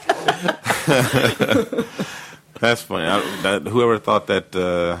 That's funny. Whoever thought that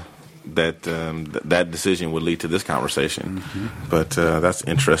that decision would lead to this conversation, but that's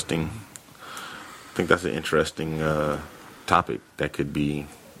interesting. I think that's an interesting topic that could be,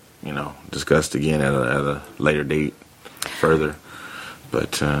 discussed again at a later date further.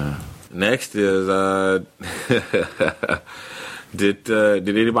 But next is did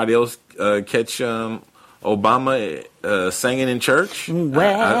anybody else catch Obama singing in church?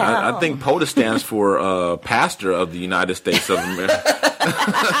 Well, I think POTUS stands for Pastor of the United States of America.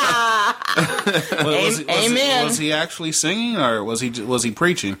 Amen. Was he actually singing or was he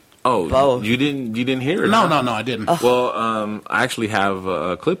preaching? Oh, both. You didn't hear it? No, I didn't. Well, I actually have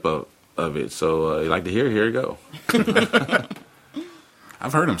a clip of it, so you like to hear it? Here you go.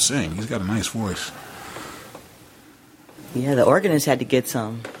 I've heard him sing. He's got a nice voice. Yeah, the organist had to get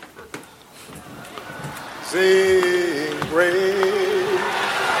some. Sing praise,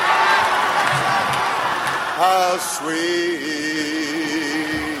 how sweet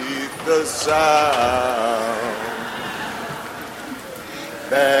the sound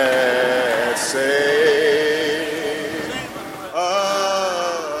that saved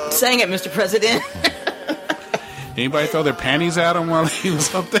us. Sang it, Mr. President. Anybody throw their panties at him while he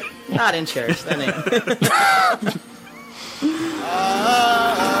was up there? Not in church. That ain't.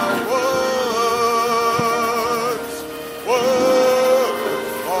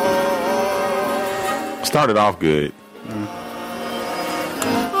 Started off good.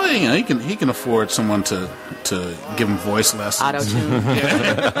 Well, he can afford someone to give him voice lessons. Auto-tune.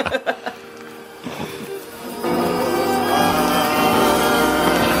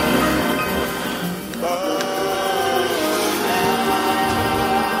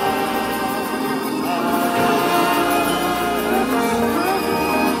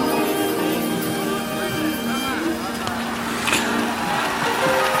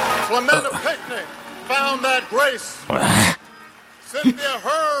 Clementa Picnic found that grace. Cynthia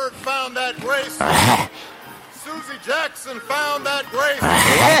Hurd found that grace. Susie Jackson found that grace.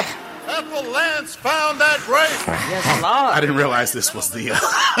 Ethel Lance found that grace. Yes, Lord. I didn't realize this was the.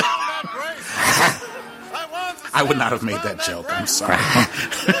 I would not have made that joke. I'm sorry.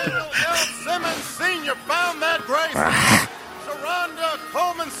 Simmons Sr. found that grace. Sharonda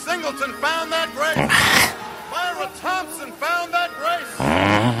Coleman Singleton found that grace. Myra Thompson found that grace.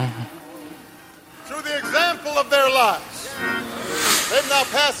 Through the example of their lives, they've now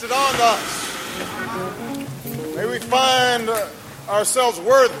passed it on to us. May we find ourselves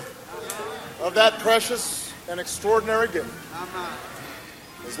worthy of that precious and extraordinary gift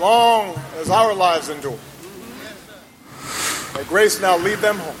as long as our lives endure. May grace now lead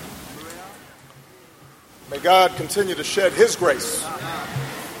them home. May God continue to shed His grace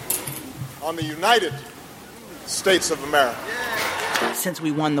on the United States of America. Since we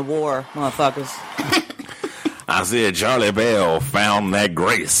won the war, motherfuckers. I said Charlie Bell found that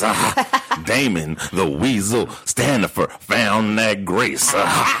grace. Damon the Weasel Standifer found that grace.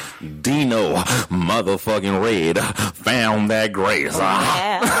 Dino motherfucking Red found that grace.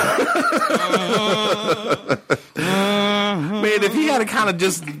 Man, if he had to kind of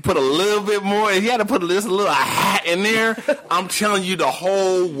just put a little bit more, if he had to put this little hat in there, I'm telling you, the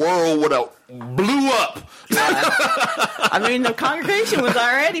whole world would have blew up. I mean, the congregation was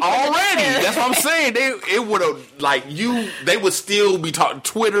already. That's what I'm saying. It would have they would still be talking.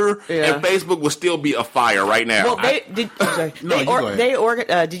 Twitter and Facebook would still be afire right now. Well, did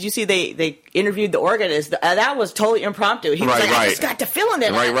you see they interviewed the organist? That was totally impromptu. He was like, I just got to feeling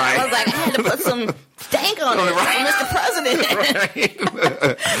it. Right. I was like, I had to put some stank on it for Mr. President.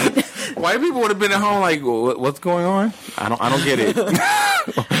 White people would have been at home like, what's going on? I don't get it.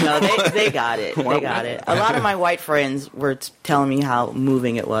 No, they got it. They got it. A lot of my white friends were telling me how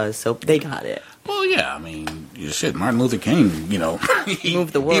moving it was, so they got it. Well, yeah, I mean, shit, Martin Luther King, he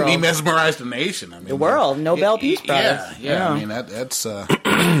moved the world. He mesmerized the nation. I mean, the world, Nobel Peace Prize. Yeah. I mean, that's. I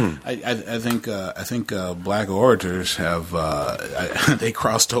think black orators have they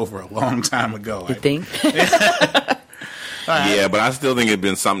crossed over a long time ago. You think? Yeah, but I still think it'd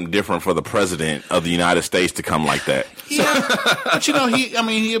been something different for the president of the United States to come like that. Yeah, but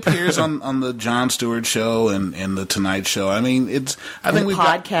he appears on the Jon Stewart show and the Tonight Show. I mean, I think we've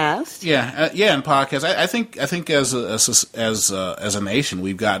podcast. And podcast. I think as a nation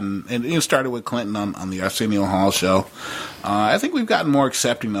we've gotten, and it started with Clinton on the Arsenio Hall show. I think we've gotten more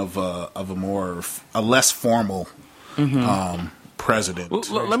accepting of a less formal president.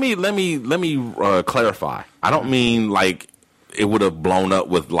 Well, let me clarify. I don't mean like it would have blown up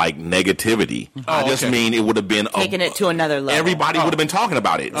with like negativity. I just mean it would have been taking it to another level. Everybody would have been talking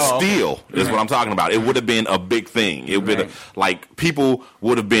about it. Still is what I'm talking about. It would have been a big thing. It would have like people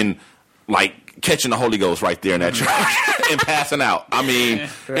would have been like catching the Holy Ghost right there in that church and passing out. I mean,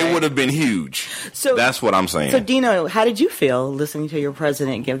 it would have been huge. So that's what I'm saying. So Dino, how did you feel listening to your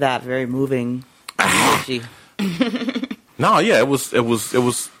president give that very moving energy? No, yeah, it was good.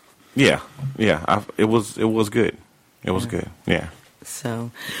 It was good. Yeah.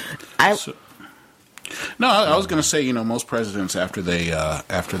 I was going to say, most presidents after they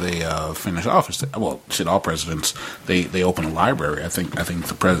finish office, all presidents they open a library. I think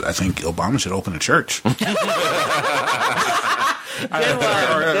Obama should open a church.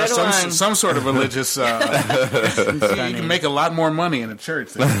 Some sort of religious. You can make a lot more money in a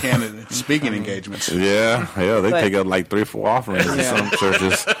church than you can in speaking engagements. Yeah, they take out like 3 or 4 offerings in some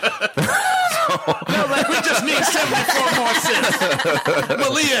churches. We just need 74 more cents.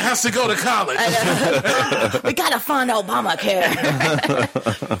 Malia has to go to college. We gotta fund Obamacare.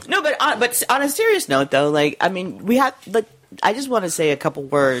 No, but on a serious note, though, I just want to say a couple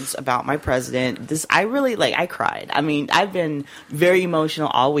words about my president. I cried. I mean, I've been very emotional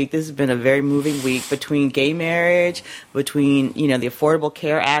all week. This has been a very moving week between gay marriage, between, the Affordable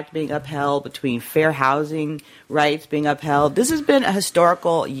Care Act being upheld, between fair housing rights being upheld. This has been a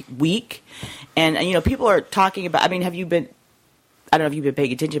historical week. And, people are talking about, I don't know if you've been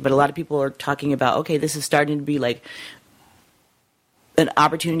paying attention, but a lot of people are talking about, okay, this is starting to be like an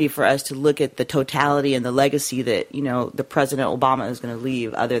opportunity for us to look at the totality and the legacy that, the President Obama is going to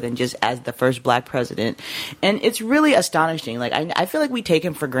leave, other than just as the first black president. And it's really astonishing. Like, I feel like we take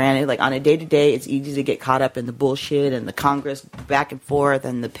him for granted. Like, on a day-to-day, it's easy to get caught up in the bullshit and the Congress back and forth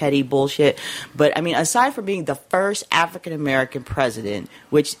and the petty bullshit. But, aside from being the first African-American president,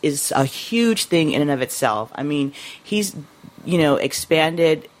 which is a huge thing in and of itself, he's,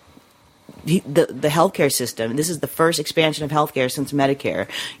 expanded the healthcare system. This is the first expansion of healthcare since Medicare.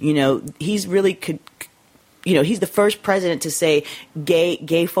 He's really he's the first president to say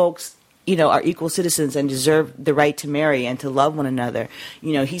gay folks, are equal citizens and deserve the right to marry and to love one another.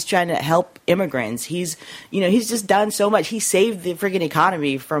 He's trying to help immigrants. He's just done so much. He saved the friggin'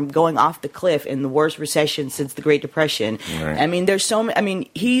 economy from going off the cliff in the worst recession since the Great Depression. Right. There's so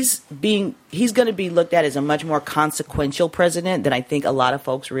many. He's going to be looked at as a much more consequential president than I think a lot of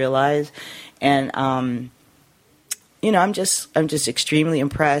folks realize. And, I'm just extremely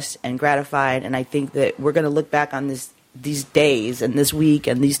impressed and gratified. And I think that we're going to look back on these days and this week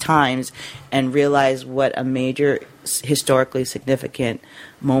and these times and realize what a major historically significant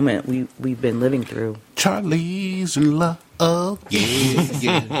moment we've been living through. Charlie's in love.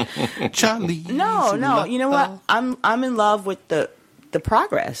 Yeah. Charlie's No. You know what? I'm in love with the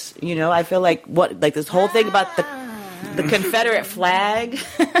progress. I feel like this whole thing about the Confederate flag.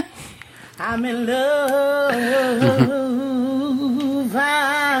 I'm in love.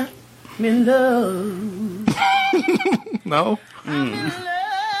 I'm in love. No.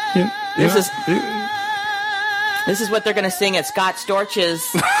 This is what they're going to sing at Scott Storch's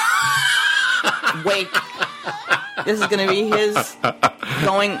wake. This is going to be his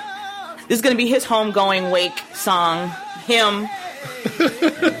homegoing wake song. Hymn. Do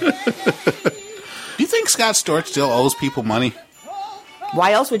you think Scott Storch still owes people money?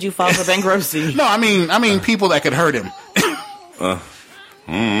 Why else would you file for bankruptcy? No, I mean people that could hurt him.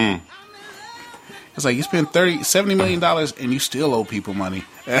 It's like you spend $70 million and you still owe people money.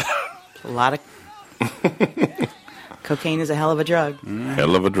 A lot of cocaine is a hell of a drug.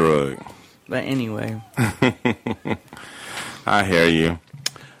 Hell of a drug. But anyway. I hear you.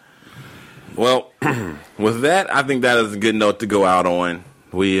 Well, with that, I think that is a good note to go out on.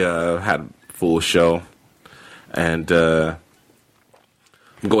 We had a full show. And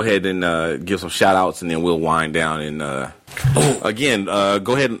go ahead and give some shout-outs, and then we'll wind down. And again,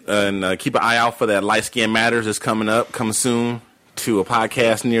 go ahead and keep an eye out for that Light Skin Matters that's coming soon to a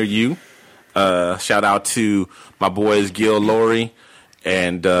podcast near you. Shout out to my boys Gil Laurie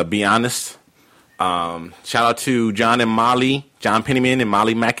and Be Honest. Shout out to John Pennyman and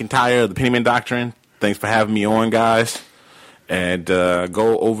Molly McIntyre of the Pennyman Doctrine. Thanks for having me on, guys. And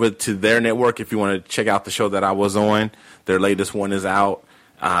go over to their network if you want to check out the show that I was on. Their latest one is out.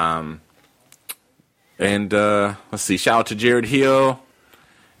 And let's see. Shout out to Jared Hill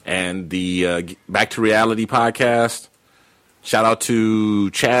and the Back to Reality podcast. Shout out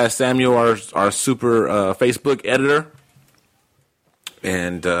to Chaz Samuel, our super Facebook editor.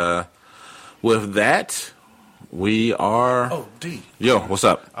 And with that, we are... Oh, D. Yo, what's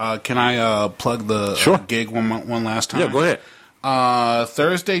up? Can I plug the gig one last time? Yeah, go ahead.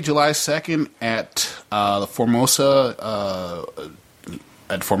 Thursday, July 2nd at the Formosa...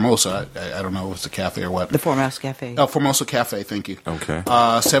 At Formosa, I don't know if it's a cafe or what. The Formosa Cafe. Oh, Formosa Cafe, thank you. Okay.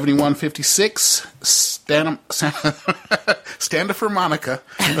 7156 Stand for Monica.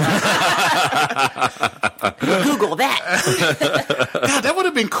 Google that. God, that would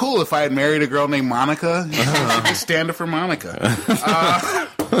have been cool if I had married a girl named Monica. Stand for Monica.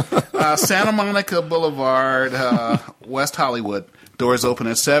 Santa Monica Boulevard, West Hollywood. Doors open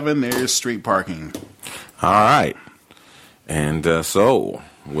at 7. There's street parking. All right. And so,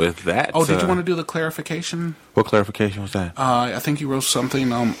 with that... Oh, did you want to do the clarification? What clarification was that? I think you wrote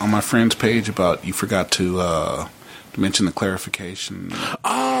something on my friend's page about you forgot to mention the clarification.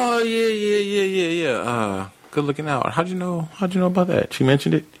 Oh, yeah. Good looking out. How'd you know about that? She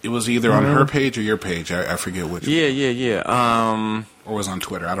mentioned it? It was either on her page or your page. I forget which. Yeah. Or was on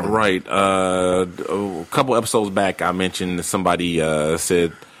Twitter. I don't know. Right. A couple episodes back, I mentioned somebody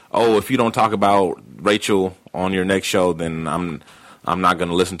said, "Oh, if you don't talk about Rachel on your next show, then I'm not going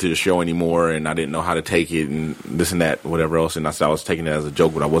to listen to the show anymore," and I didn't know how to take it and this and that, whatever else, and I said I was taking it as a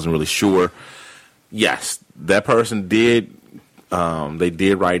joke, but I wasn't really sure. Yes, that person did. They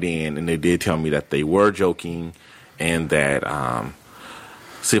did write in, and they did tell me that they were joking, and that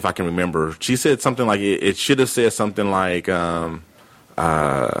see if I can remember. She said something like it should have said something like.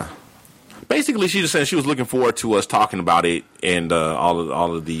 Basically, she just said she was looking forward to us talking about it and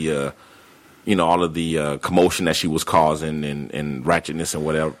all of the commotion that she was causing and ratchetness and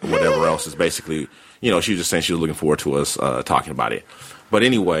whatever else is basically, she was just saying she was looking forward to us talking about it. But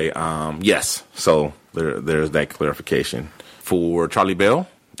anyway, yes. So there's that clarification. For Charlie Bell,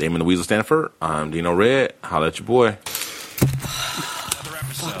 Damon the Weasel Stanford, I'm Dino Red. Holla at your boy.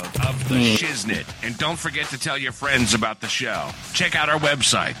 Of The Shiznit. And don't forget to tell your friends about the show. Check out our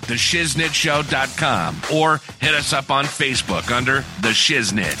website, theshiznitshow.com, or hit us up on Facebook under The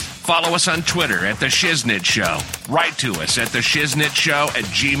Shiznit. Follow us on Twitter at The Shiznit Show. Write to us at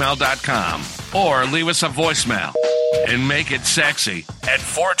theshiznitshow@gmail.com, or leave us a voicemail and make it sexy at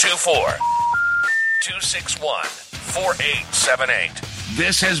 424-261-4878.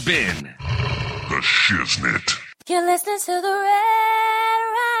 This has been The Shiznit. You're listening to the Red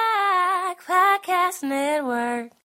Rock Podcast Network.